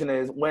short version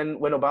is when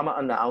Obama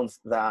announced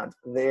that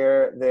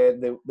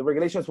the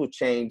regulations would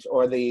change,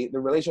 or the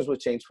relations would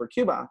change for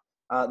Cuba.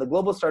 The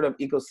global startup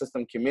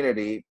ecosystem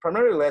community,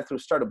 primarily led through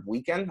Startup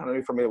Weekend. I don't know if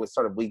you're familiar with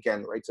Startup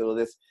Weekend, right? So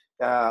this,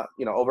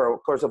 over a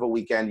course of a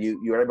weekend,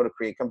 you're able to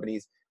create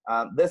companies.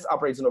 This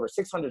operates in over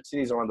 600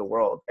 cities around the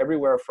world,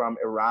 everywhere from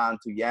Iran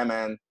to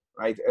Yemen,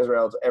 right?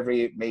 Israel, to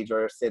every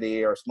major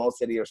city or small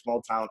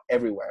town,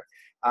 everywhere.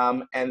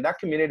 And that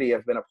community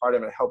has been a part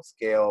of it and helped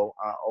scale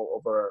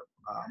over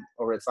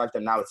its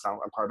lifetime. Now it's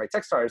acquired by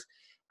Techstars.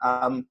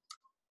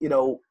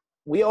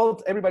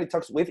 Everybody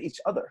talks with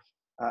each other.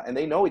 And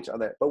they know each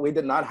other, but we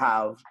did not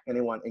have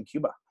anyone in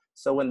Cuba.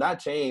 So when that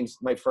changed,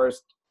 my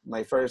first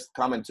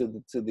comment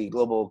to the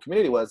global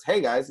community was,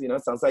 "Hey guys,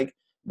 it sounds like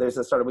there's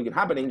a startup weekend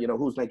happening.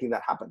 Who's making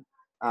that happen?"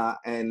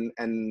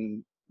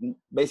 And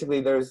basically,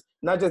 there's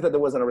not just that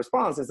there wasn't a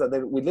response; it's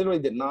that we literally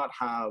did not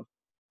have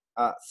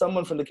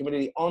someone from the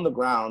community on the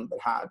ground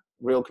that had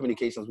real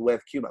communications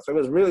with Cuba. So it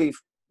was really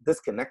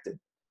disconnected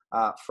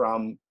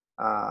from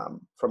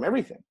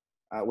everything,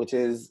 which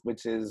was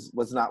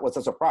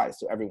a surprise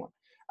to everyone.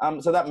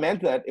 So that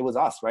meant that it was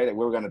us, right? That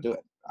we were going to do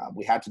it.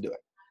 We had to do it,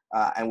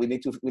 and we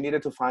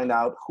needed to find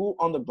out who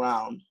on the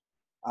ground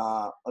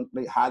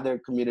had their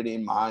community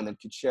in mind and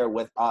could share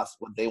with us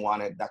what they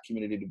wanted that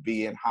community to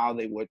be and how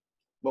they would.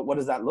 What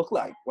does that look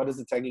like? What does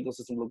the tech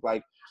ecosystem look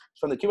like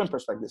from the Cuban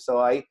perspective? So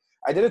I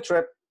did a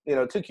trip,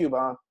 to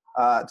Cuba,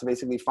 to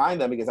basically find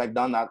them, because I've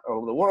done that all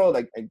over the world.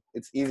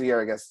 It's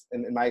easier, I guess,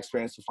 in my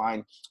experience, to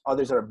find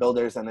others that are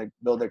builders and they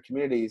build their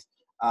communities.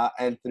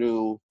 And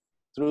through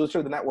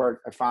the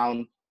network, I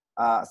found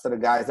a set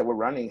of guys that were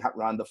run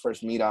the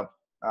first meetup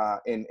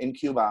in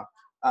Cuba.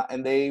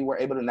 And they were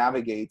able to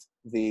navigate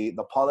the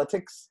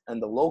politics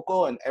and the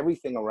local and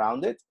everything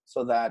around it,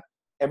 so that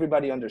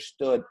everybody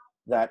understood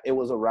that it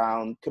was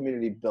around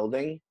community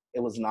building. It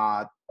was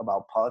not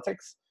about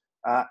politics.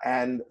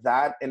 And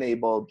that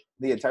enabled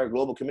the entire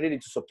global community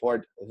to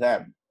support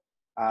them.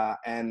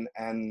 And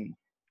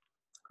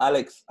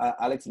Alex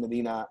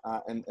Medina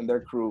and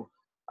their crew,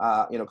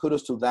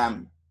 kudos to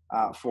them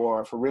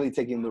for really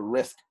taking the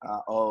risk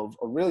of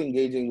really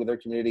engaging with their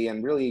community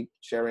and really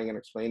sharing and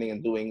explaining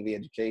and doing the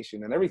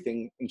education and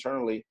everything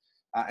internally,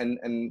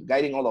 and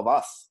guiding all of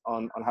us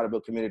on how to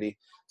build community.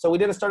 So we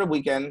did a startup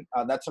weekend.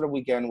 That startup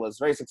weekend was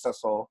very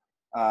successful,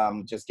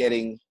 just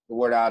getting the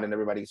word out and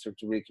everybody to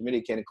really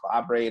communicate and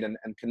collaborate and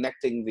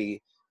connecting the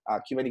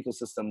Cuban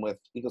ecosystem with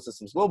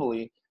ecosystems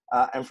globally.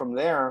 And from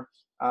there,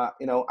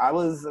 I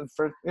was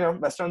first,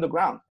 investor on the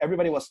ground.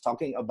 Everybody was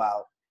talking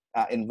about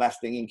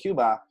investing in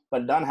Cuba,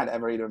 but none had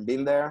ever even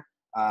been there.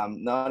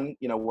 None,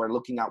 were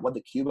looking at what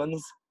the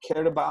Cubans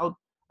cared about.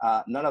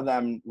 None of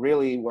them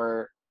really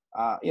were,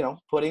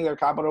 putting their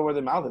capital where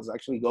their mouth is,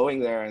 actually going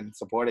there and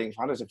supporting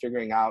founders and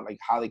figuring out like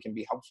how they can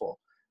be helpful.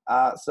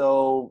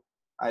 So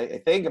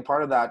I think a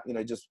part of that,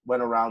 just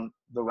went around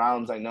the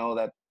rounds. I know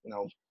that,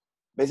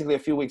 basically a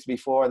few weeks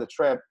before the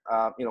trip,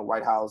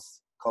 White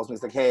House calls me,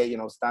 it's like, hey,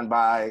 stand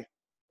by,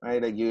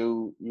 right? Like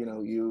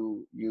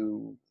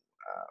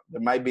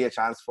there might be a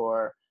chance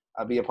for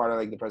be a part of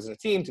like the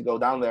president's team to go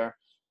down there.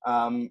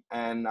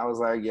 And I was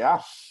like,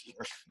 yeah.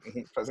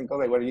 President goes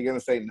like, what are you going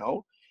to say?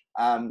 No.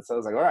 So I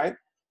was like, all right.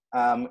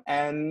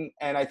 And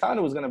I thought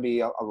it was going to be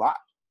a lot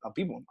of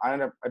people.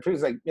 I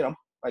previously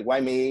like why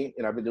me?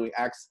 I've been doing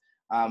X.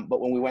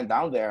 But when we went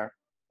down there,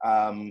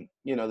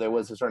 there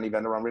was a certain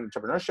event around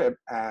entrepreneurship,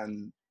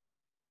 and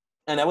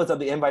that was at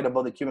the invite of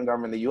both the Cuban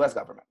government and the U.S.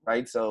 government,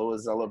 right? So it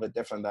was a little bit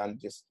different than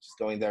just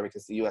going there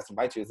because the U.S.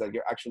 invites you. It's like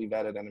you're actually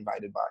vetted and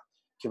invited by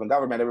Cuban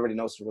government. Everybody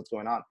knows what's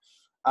going on.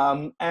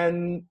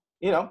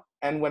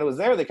 And when it was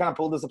there, they kind of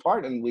pulled us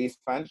apart, and we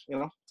spent,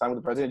 time with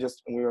the president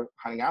and we were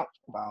hanging out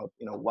about,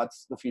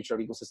 what's the future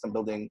of ecosystem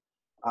building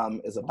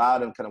is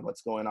about, and kind of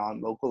what's going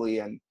on locally.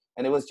 And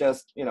it was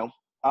just,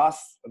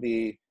 us,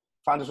 the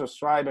founders of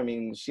Stripe,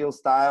 Shield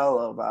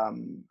Style of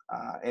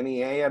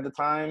NEA at the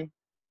time,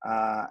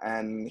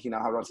 and he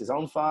now runs his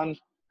own fund,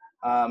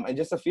 and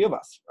just a few of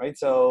us, right?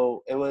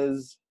 So it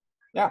was,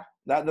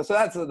 that's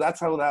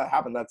how that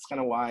happened. That's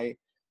kind of why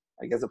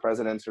I guess the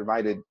president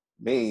invited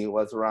me,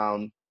 was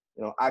around,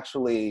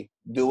 actually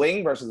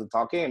doing versus the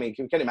talking.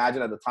 You can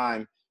imagine at the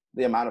time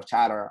the amount of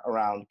chatter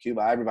around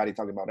Cuba, everybody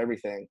talking about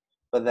everything,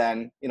 but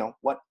then,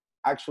 what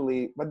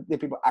did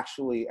people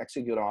actually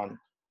execute on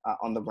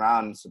the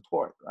ground and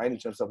support, right? In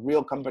terms of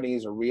real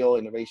companies or real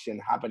innovation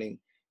happening.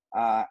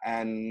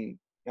 And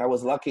I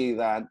was lucky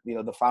that,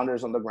 the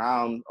founders on the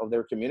ground of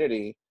their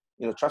community,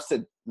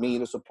 trusted me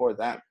to support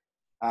them.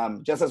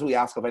 Just as we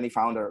ask of any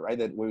founder, right,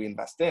 that we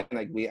invest in,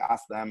 like we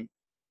ask them,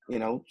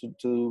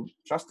 to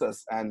trust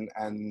us,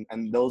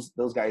 and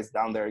those guys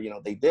down there,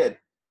 they did.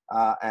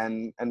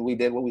 And we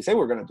did what we say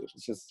we're going to do.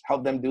 It's just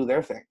help them do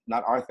their thing,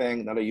 not our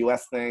thing, not a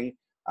US thing,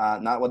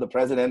 not what the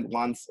president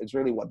wants. It's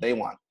really what they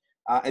want.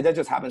 And that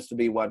just happens to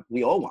be what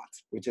we all want,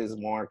 which is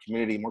more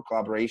community, more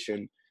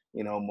collaboration,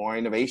 more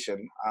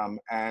innovation.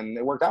 And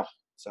it worked out.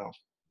 So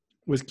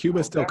was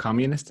Cuba still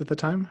communist at the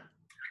time?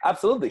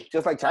 Absolutely.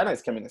 Just like China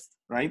is communist,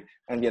 right?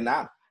 And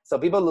Vietnam. So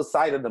people lose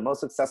sight of the most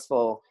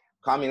successful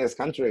communist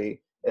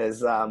country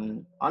is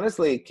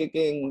honestly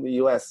kicking the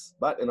US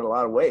butt in a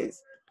lot of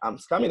ways.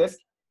 It's communist,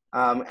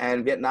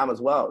 and Vietnam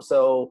as well.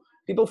 So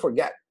people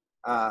forget,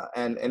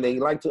 and they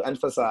like to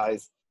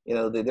emphasize,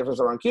 the difference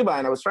around Cuba.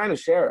 And I was trying to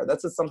share,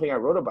 that's just something I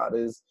wrote about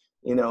is,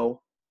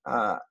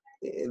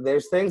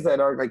 there's things that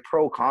are like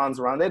pro cons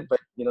around it, but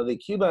the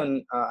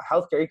Cuban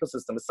healthcare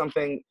ecosystem is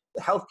something,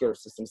 the healthcare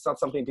system is not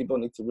something people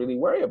need to really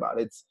worry about.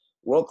 It's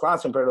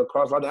world-class compared to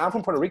across. I'm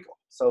from Puerto Rico,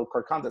 so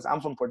for context, I'm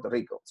from Puerto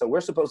Rico. So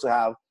we're supposed to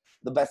have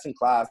the best in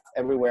class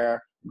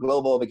everywhere,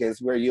 global,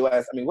 because we're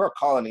US. We're a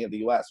colony of the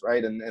US,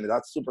 right? And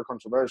that's super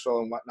controversial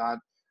and whatnot.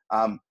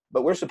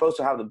 But we're supposed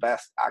to have the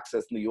best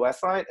access in the US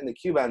side, and the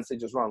Cubans, they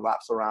just run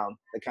laps around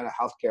the kind of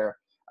healthcare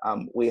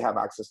we have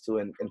access to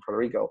in Puerto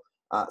Rico.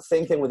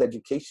 Same thing with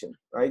education,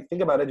 right?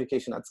 Think about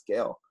education at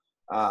scale.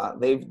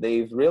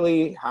 They've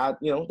really had,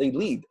 they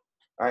lead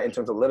in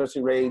terms of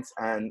literacy rates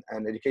and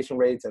education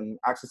rates and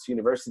access to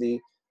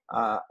university,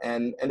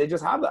 and they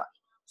just have that.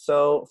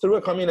 So through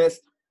a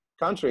communist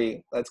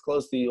country that's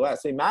close to the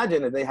US, so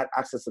imagine if they had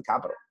access to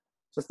capital.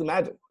 Just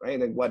imagine, right?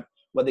 Like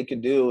what they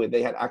could do if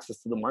they had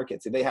access to the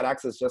markets, if they had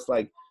access just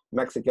like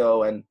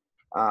Mexico and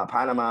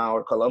Panama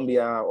or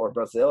Colombia or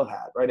Brazil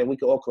had, right? And we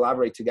could all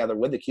collaborate together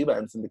with the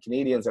Cubans and the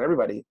Canadians and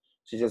everybody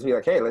to just be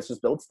like, hey, let's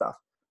just build stuff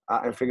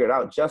and figure it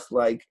out. Just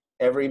like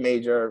every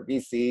major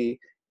VC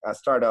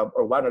startup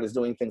or whatnot is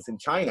doing things in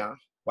China,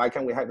 Why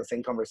can't we have the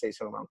same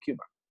conversation around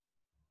Cuba?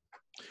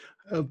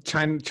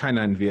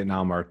 China and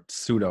Vietnam are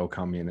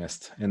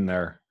pseudo-communist in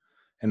their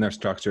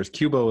structures.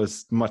 Cuba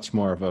was much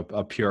more of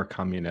a pure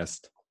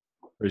communist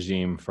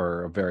regime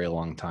for a very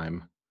long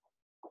time.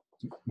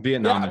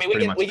 Vietnam is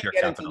pretty much we can pure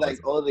get into like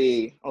capitalism.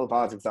 all the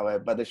politics of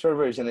it, but the short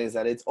version is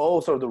that it's all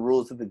sort of the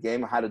rules of the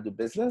game of how to do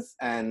business,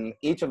 and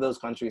each of those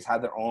countries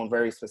have their own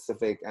very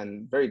specific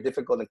and very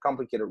difficult and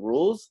complicated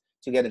rules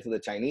to get into the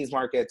Chinese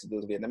market, to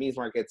do the Vietnamese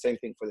market. Same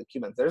thing for the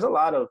Cubans. There's a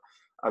lot of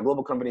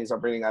global companies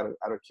operating out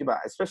of Cuba,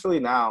 especially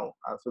now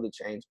through the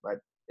change, but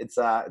it's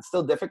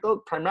still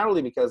difficult,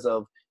 primarily because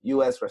of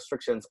U.S.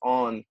 restrictions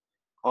on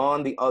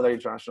the other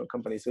international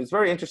companies. So it's a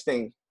very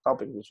interesting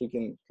topic, which we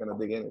can kind of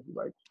dig in if you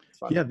like. It's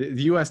fun. Yeah,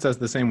 the U.S. does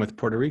the same with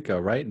Puerto Rico,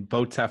 right?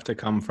 Boats have to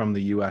come from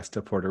the U.S.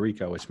 to Puerto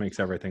Rico, which makes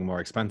everything more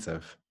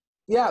expensive.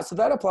 Yeah, so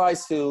that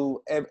applies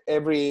to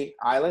every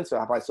island. So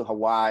it applies to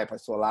Hawaii,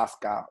 applies to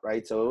Alaska,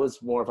 right? So it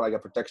was more of like a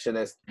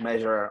protectionist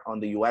measure on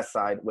the U.S.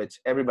 side, which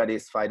everybody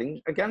is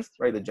fighting against,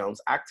 right? The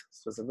Jones Act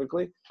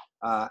specifically,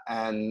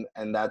 and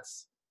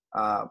that's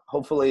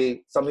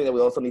hopefully something that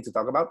we also need to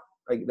talk about.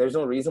 Like, there's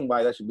no reason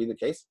why that should be the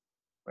case,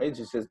 right?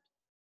 Just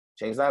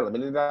change that,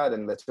 eliminate that,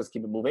 and let's just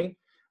keep it moving.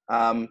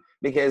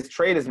 Because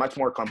trade is much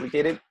more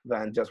complicated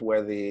than just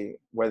where the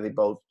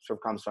boat sort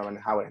of comes from and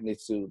how it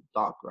needs to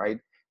dock, right?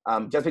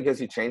 Just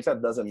because you change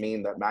that doesn't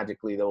mean that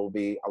magically there will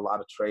be a lot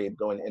of trade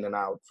going in and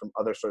out from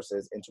other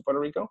sources into Puerto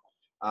Rico,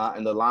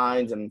 and the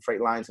lines and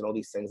freight lines and all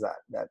these things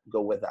that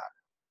go with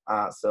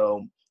that.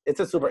 So it's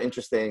a super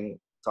interesting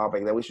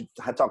topic that we should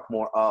talk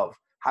more of.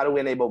 How do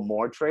we enable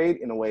more trade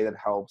in a way that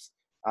helps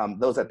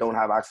those that don't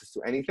have access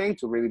to anything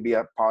to really be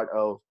a part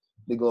of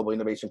the global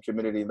innovation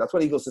community? That's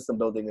what ecosystem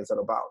building is all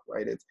about,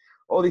 right? It's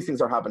all these things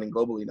are happening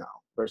globally now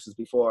versus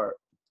before.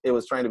 It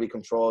was trying to be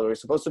controlled. It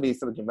was supposed to be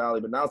Silicon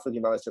Valley, but now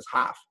Silicon Valley is just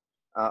half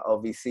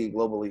of VC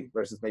globally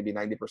versus maybe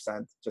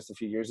 90% just a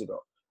few years ago.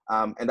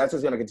 And that's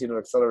just going to continue to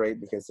accelerate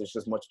because there's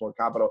just much more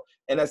capital.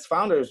 And as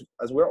founders,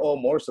 as we're all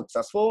more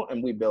successful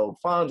and we build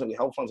funds and we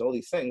help funds and all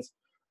these things,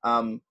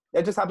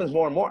 it just happens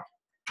more and more,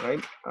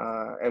 right?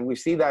 And we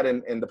see that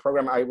in the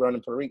program I run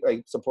in Puerto Rico,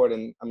 I support,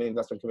 and I'm an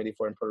investment committee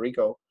for in Puerto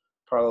Rico,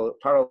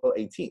 Parallel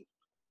 18,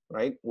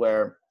 right?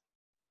 Where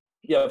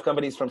you have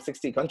companies from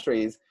 60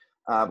 countries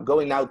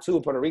going now to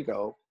Puerto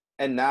Rico,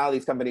 and now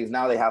these companies,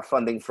 now they have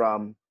funding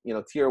from,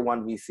 tier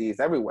one VCs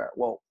everywhere.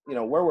 Well,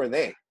 where were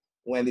they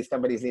when these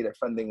companies needed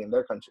funding in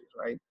their countries,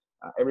 right?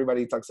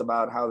 Everybody talks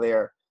about how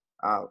they're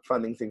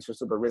funding things are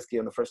super risky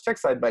on the first check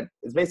side, but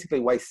it's basically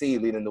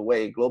YC leading the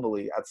way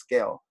globally at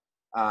scale.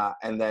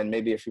 And then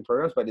maybe a few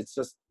programs, but it's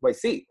just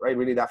YC, right?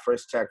 Really that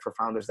first check for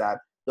founders that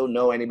don't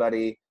know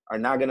anybody, are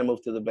not going to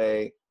move to the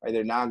Bay, right?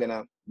 They're not going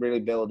to really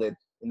build it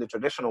in the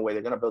traditional way.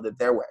 They're going to build it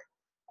their way.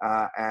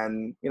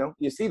 And,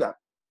 you see that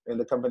in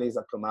the companies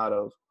that come out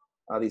of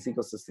these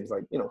ecosystems,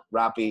 like,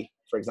 Rappi,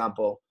 for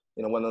example,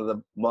 one of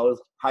the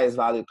most highest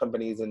valued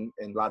companies in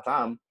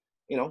LATAM,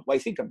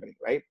 YC company,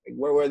 right? Like,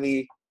 where were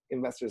the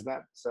investors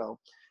then? So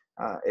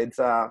it's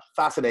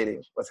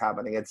fascinating what's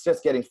happening. It's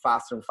just getting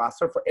faster and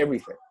faster for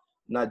everything,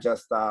 not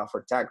just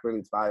for tech, really.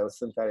 It's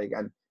biosynthetic,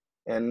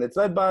 and it's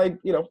led by,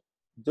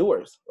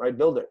 doers, right?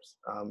 Builders,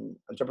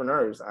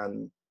 entrepreneurs,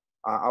 and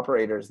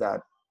operators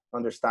that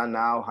understand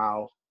now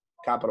how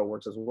capital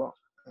works as well.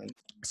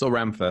 So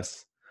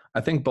Ramphis,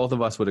 I think both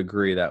of us would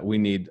agree that we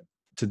need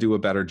to do a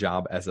better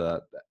job as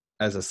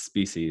a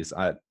species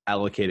at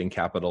allocating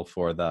capital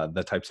for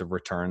the types of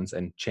returns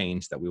and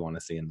change that we want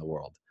to see in the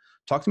world.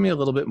 Talk to me a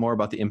little bit more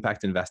about the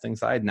impact investing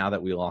side now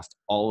that we lost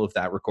all of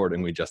that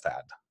recording we just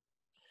had.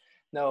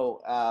 No,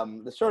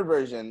 the short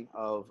version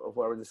of what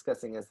we're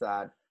discussing is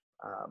that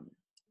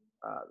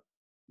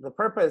the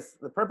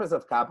purpose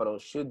of capital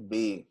should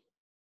be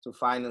to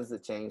finance the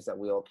change that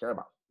we all care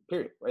about,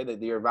 period, right?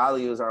 That your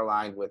values are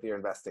aligned with your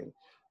investing.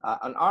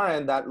 On our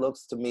end, that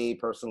looks to me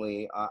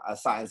personally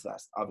as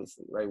ScienceVest,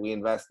 obviously, right? We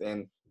invest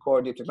in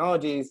core deep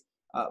technologies,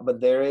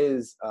 but there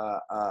is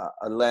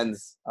a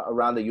lens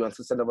around the UN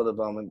Sustainable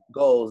Development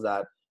Goals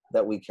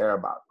that we care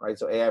about, right?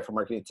 So AI for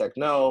marketing tech,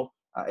 no.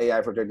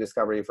 AI for drug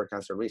discovery, for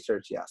cancer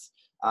research, yes.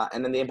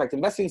 And then the impact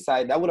investing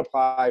side, that would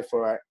apply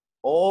for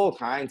all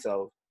kinds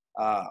of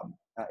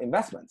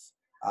investments,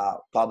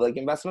 public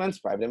investments,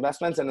 private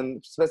investments, and then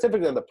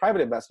specifically the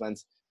private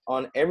investments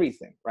on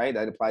everything, right?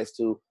 That applies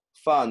to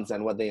funds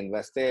and what they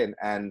invest in,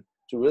 and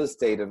to real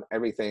estate and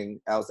everything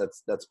else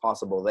that's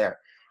possible there.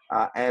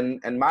 And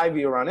my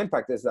view around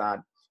impact is that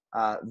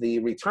the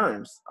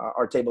returns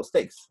are table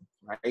stakes,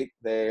 right?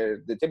 They're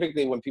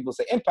typically, when people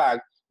say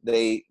impact,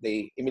 they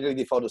immediately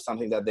default to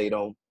something that they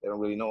don't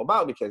really know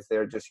about, because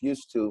they're just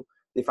used to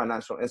the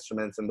financial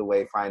instruments and the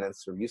way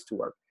finance are used to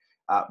work.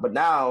 But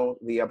now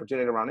the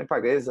opportunity around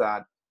impact is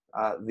that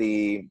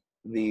we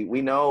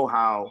know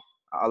how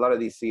a lot of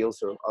these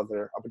fields or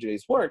other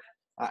opportunities work,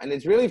 and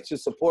it's really to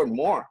support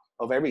more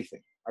of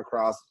everything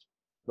across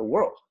the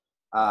world.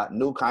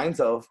 New kinds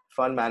of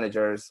fund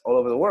managers all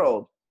over the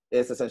world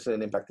is essentially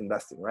an impact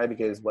investing, right?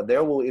 Because what they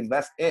will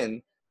invest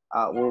in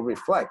will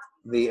reflect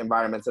the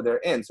environments that they're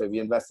in. So if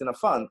you invest in a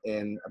fund,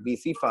 in a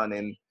VC fund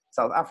in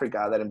South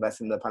Africa that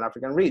invests in the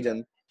Pan-African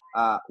region,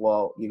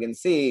 well, you can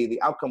see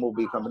the outcome will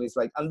be companies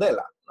like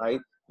Andela, right?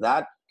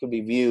 That could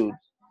be viewed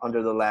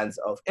under the lens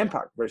of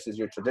impact versus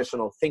your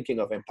traditional thinking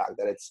of impact,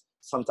 that it's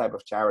some type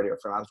of charity or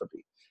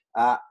philanthropy.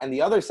 And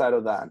the other side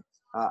of that,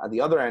 at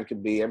the other end,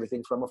 could be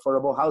everything from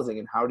affordable housing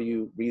and how do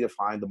you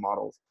redefine the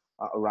models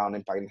around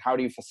impact, and how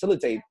do you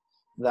facilitate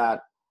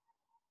that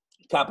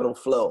capital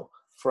flow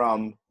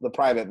from the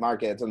private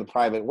markets and the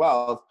private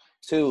wealth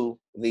to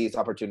these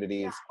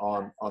opportunities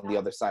on the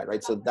other side,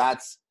 right? So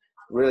that's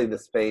really the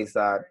space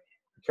that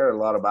I care a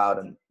lot about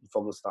and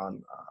focused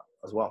on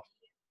as well.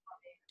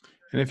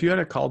 And if you had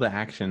a call to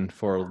action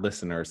for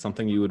listeners,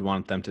 something you would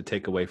want them to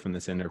take away from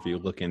this interview,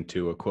 look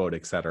into, a quote,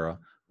 et cetera,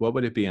 what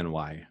would it be and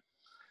why?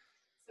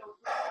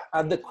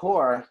 At the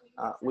core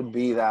would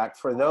be that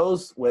for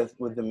those with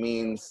the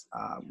means,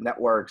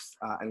 networks,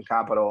 and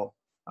capital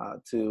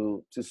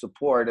to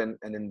support and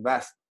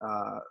invest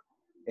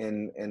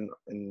in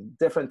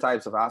different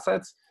types of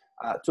assets,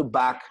 to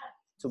back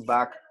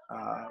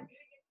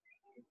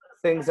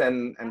things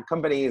and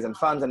companies and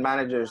funds and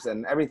managers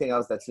and everything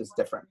else that's just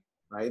different,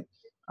 right?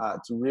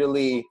 To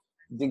really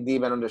dig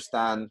deep and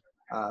understand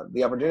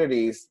the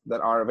opportunities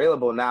that are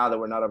available now that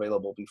were not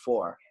available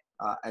before,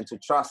 and to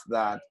trust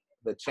that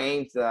the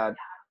change that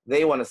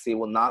they want to see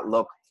will not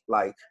look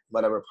like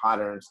whatever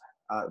patterns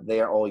they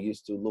are all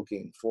used to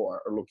looking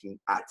for or looking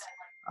at.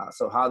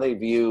 So how they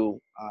view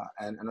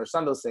and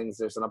understand those things,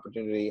 there's an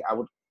opportunity, I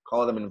would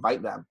call them,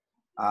 invite them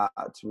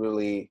to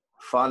really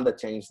fund the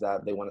change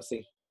that they want to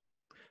see.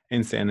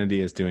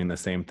 Insanity is doing the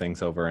same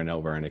things over and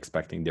over and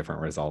expecting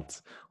different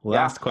results.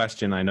 Last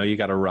question, I know you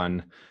got to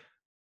run.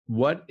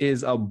 What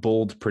is a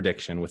bold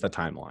prediction with a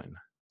timeline?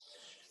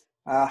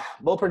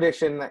 Bold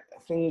prediction, I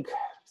think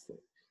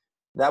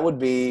that would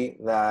be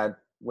that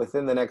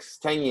within the next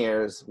 10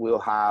 years, we'll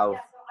have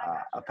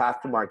a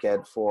path to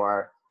market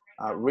for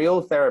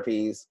real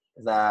therapies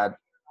that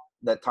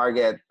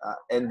target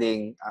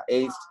ending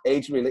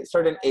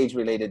certain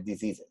age-related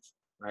diseases,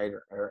 right?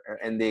 Or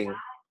ending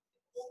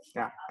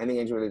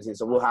age-related disease.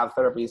 So we'll have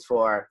therapies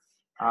for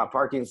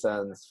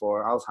Parkinson's,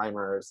 for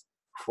Alzheimer's,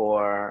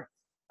 for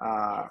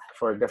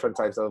different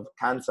types of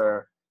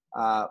cancer.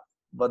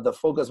 But the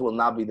focus will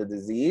not be the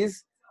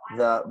disease.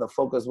 The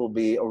focus will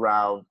be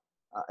around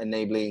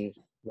enabling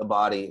the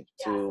body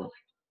to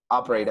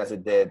operate as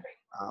it did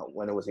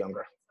when it was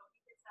younger.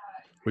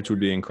 Which would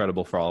be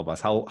incredible for all of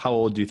us. How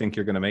old do you think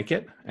you're going to make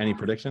it? Any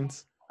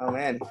predictions? Oh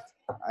man,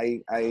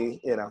 I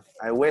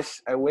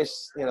wish,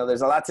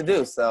 there's a lot to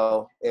do.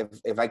 So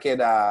if I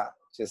could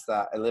just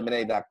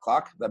eliminate that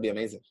clock, that'd be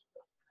amazing.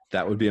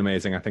 That would be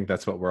amazing. I think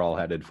that's what we're all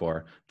headed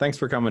for. Thanks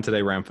for coming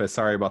today, Ramphis.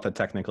 Sorry about the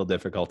technical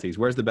difficulties.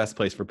 Where's the best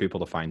place for people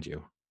to find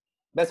you?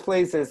 Best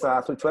place is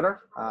through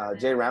Twitter,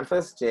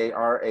 Ramphis,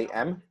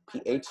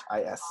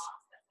 JRAMPHIS.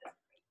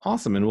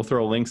 Awesome. And we'll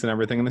throw links and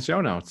everything in the show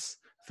notes.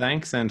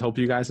 Thanks, and hope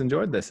you guys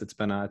enjoyed this. It's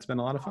been a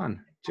lot of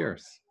fun.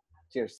 Cheers. Cheers.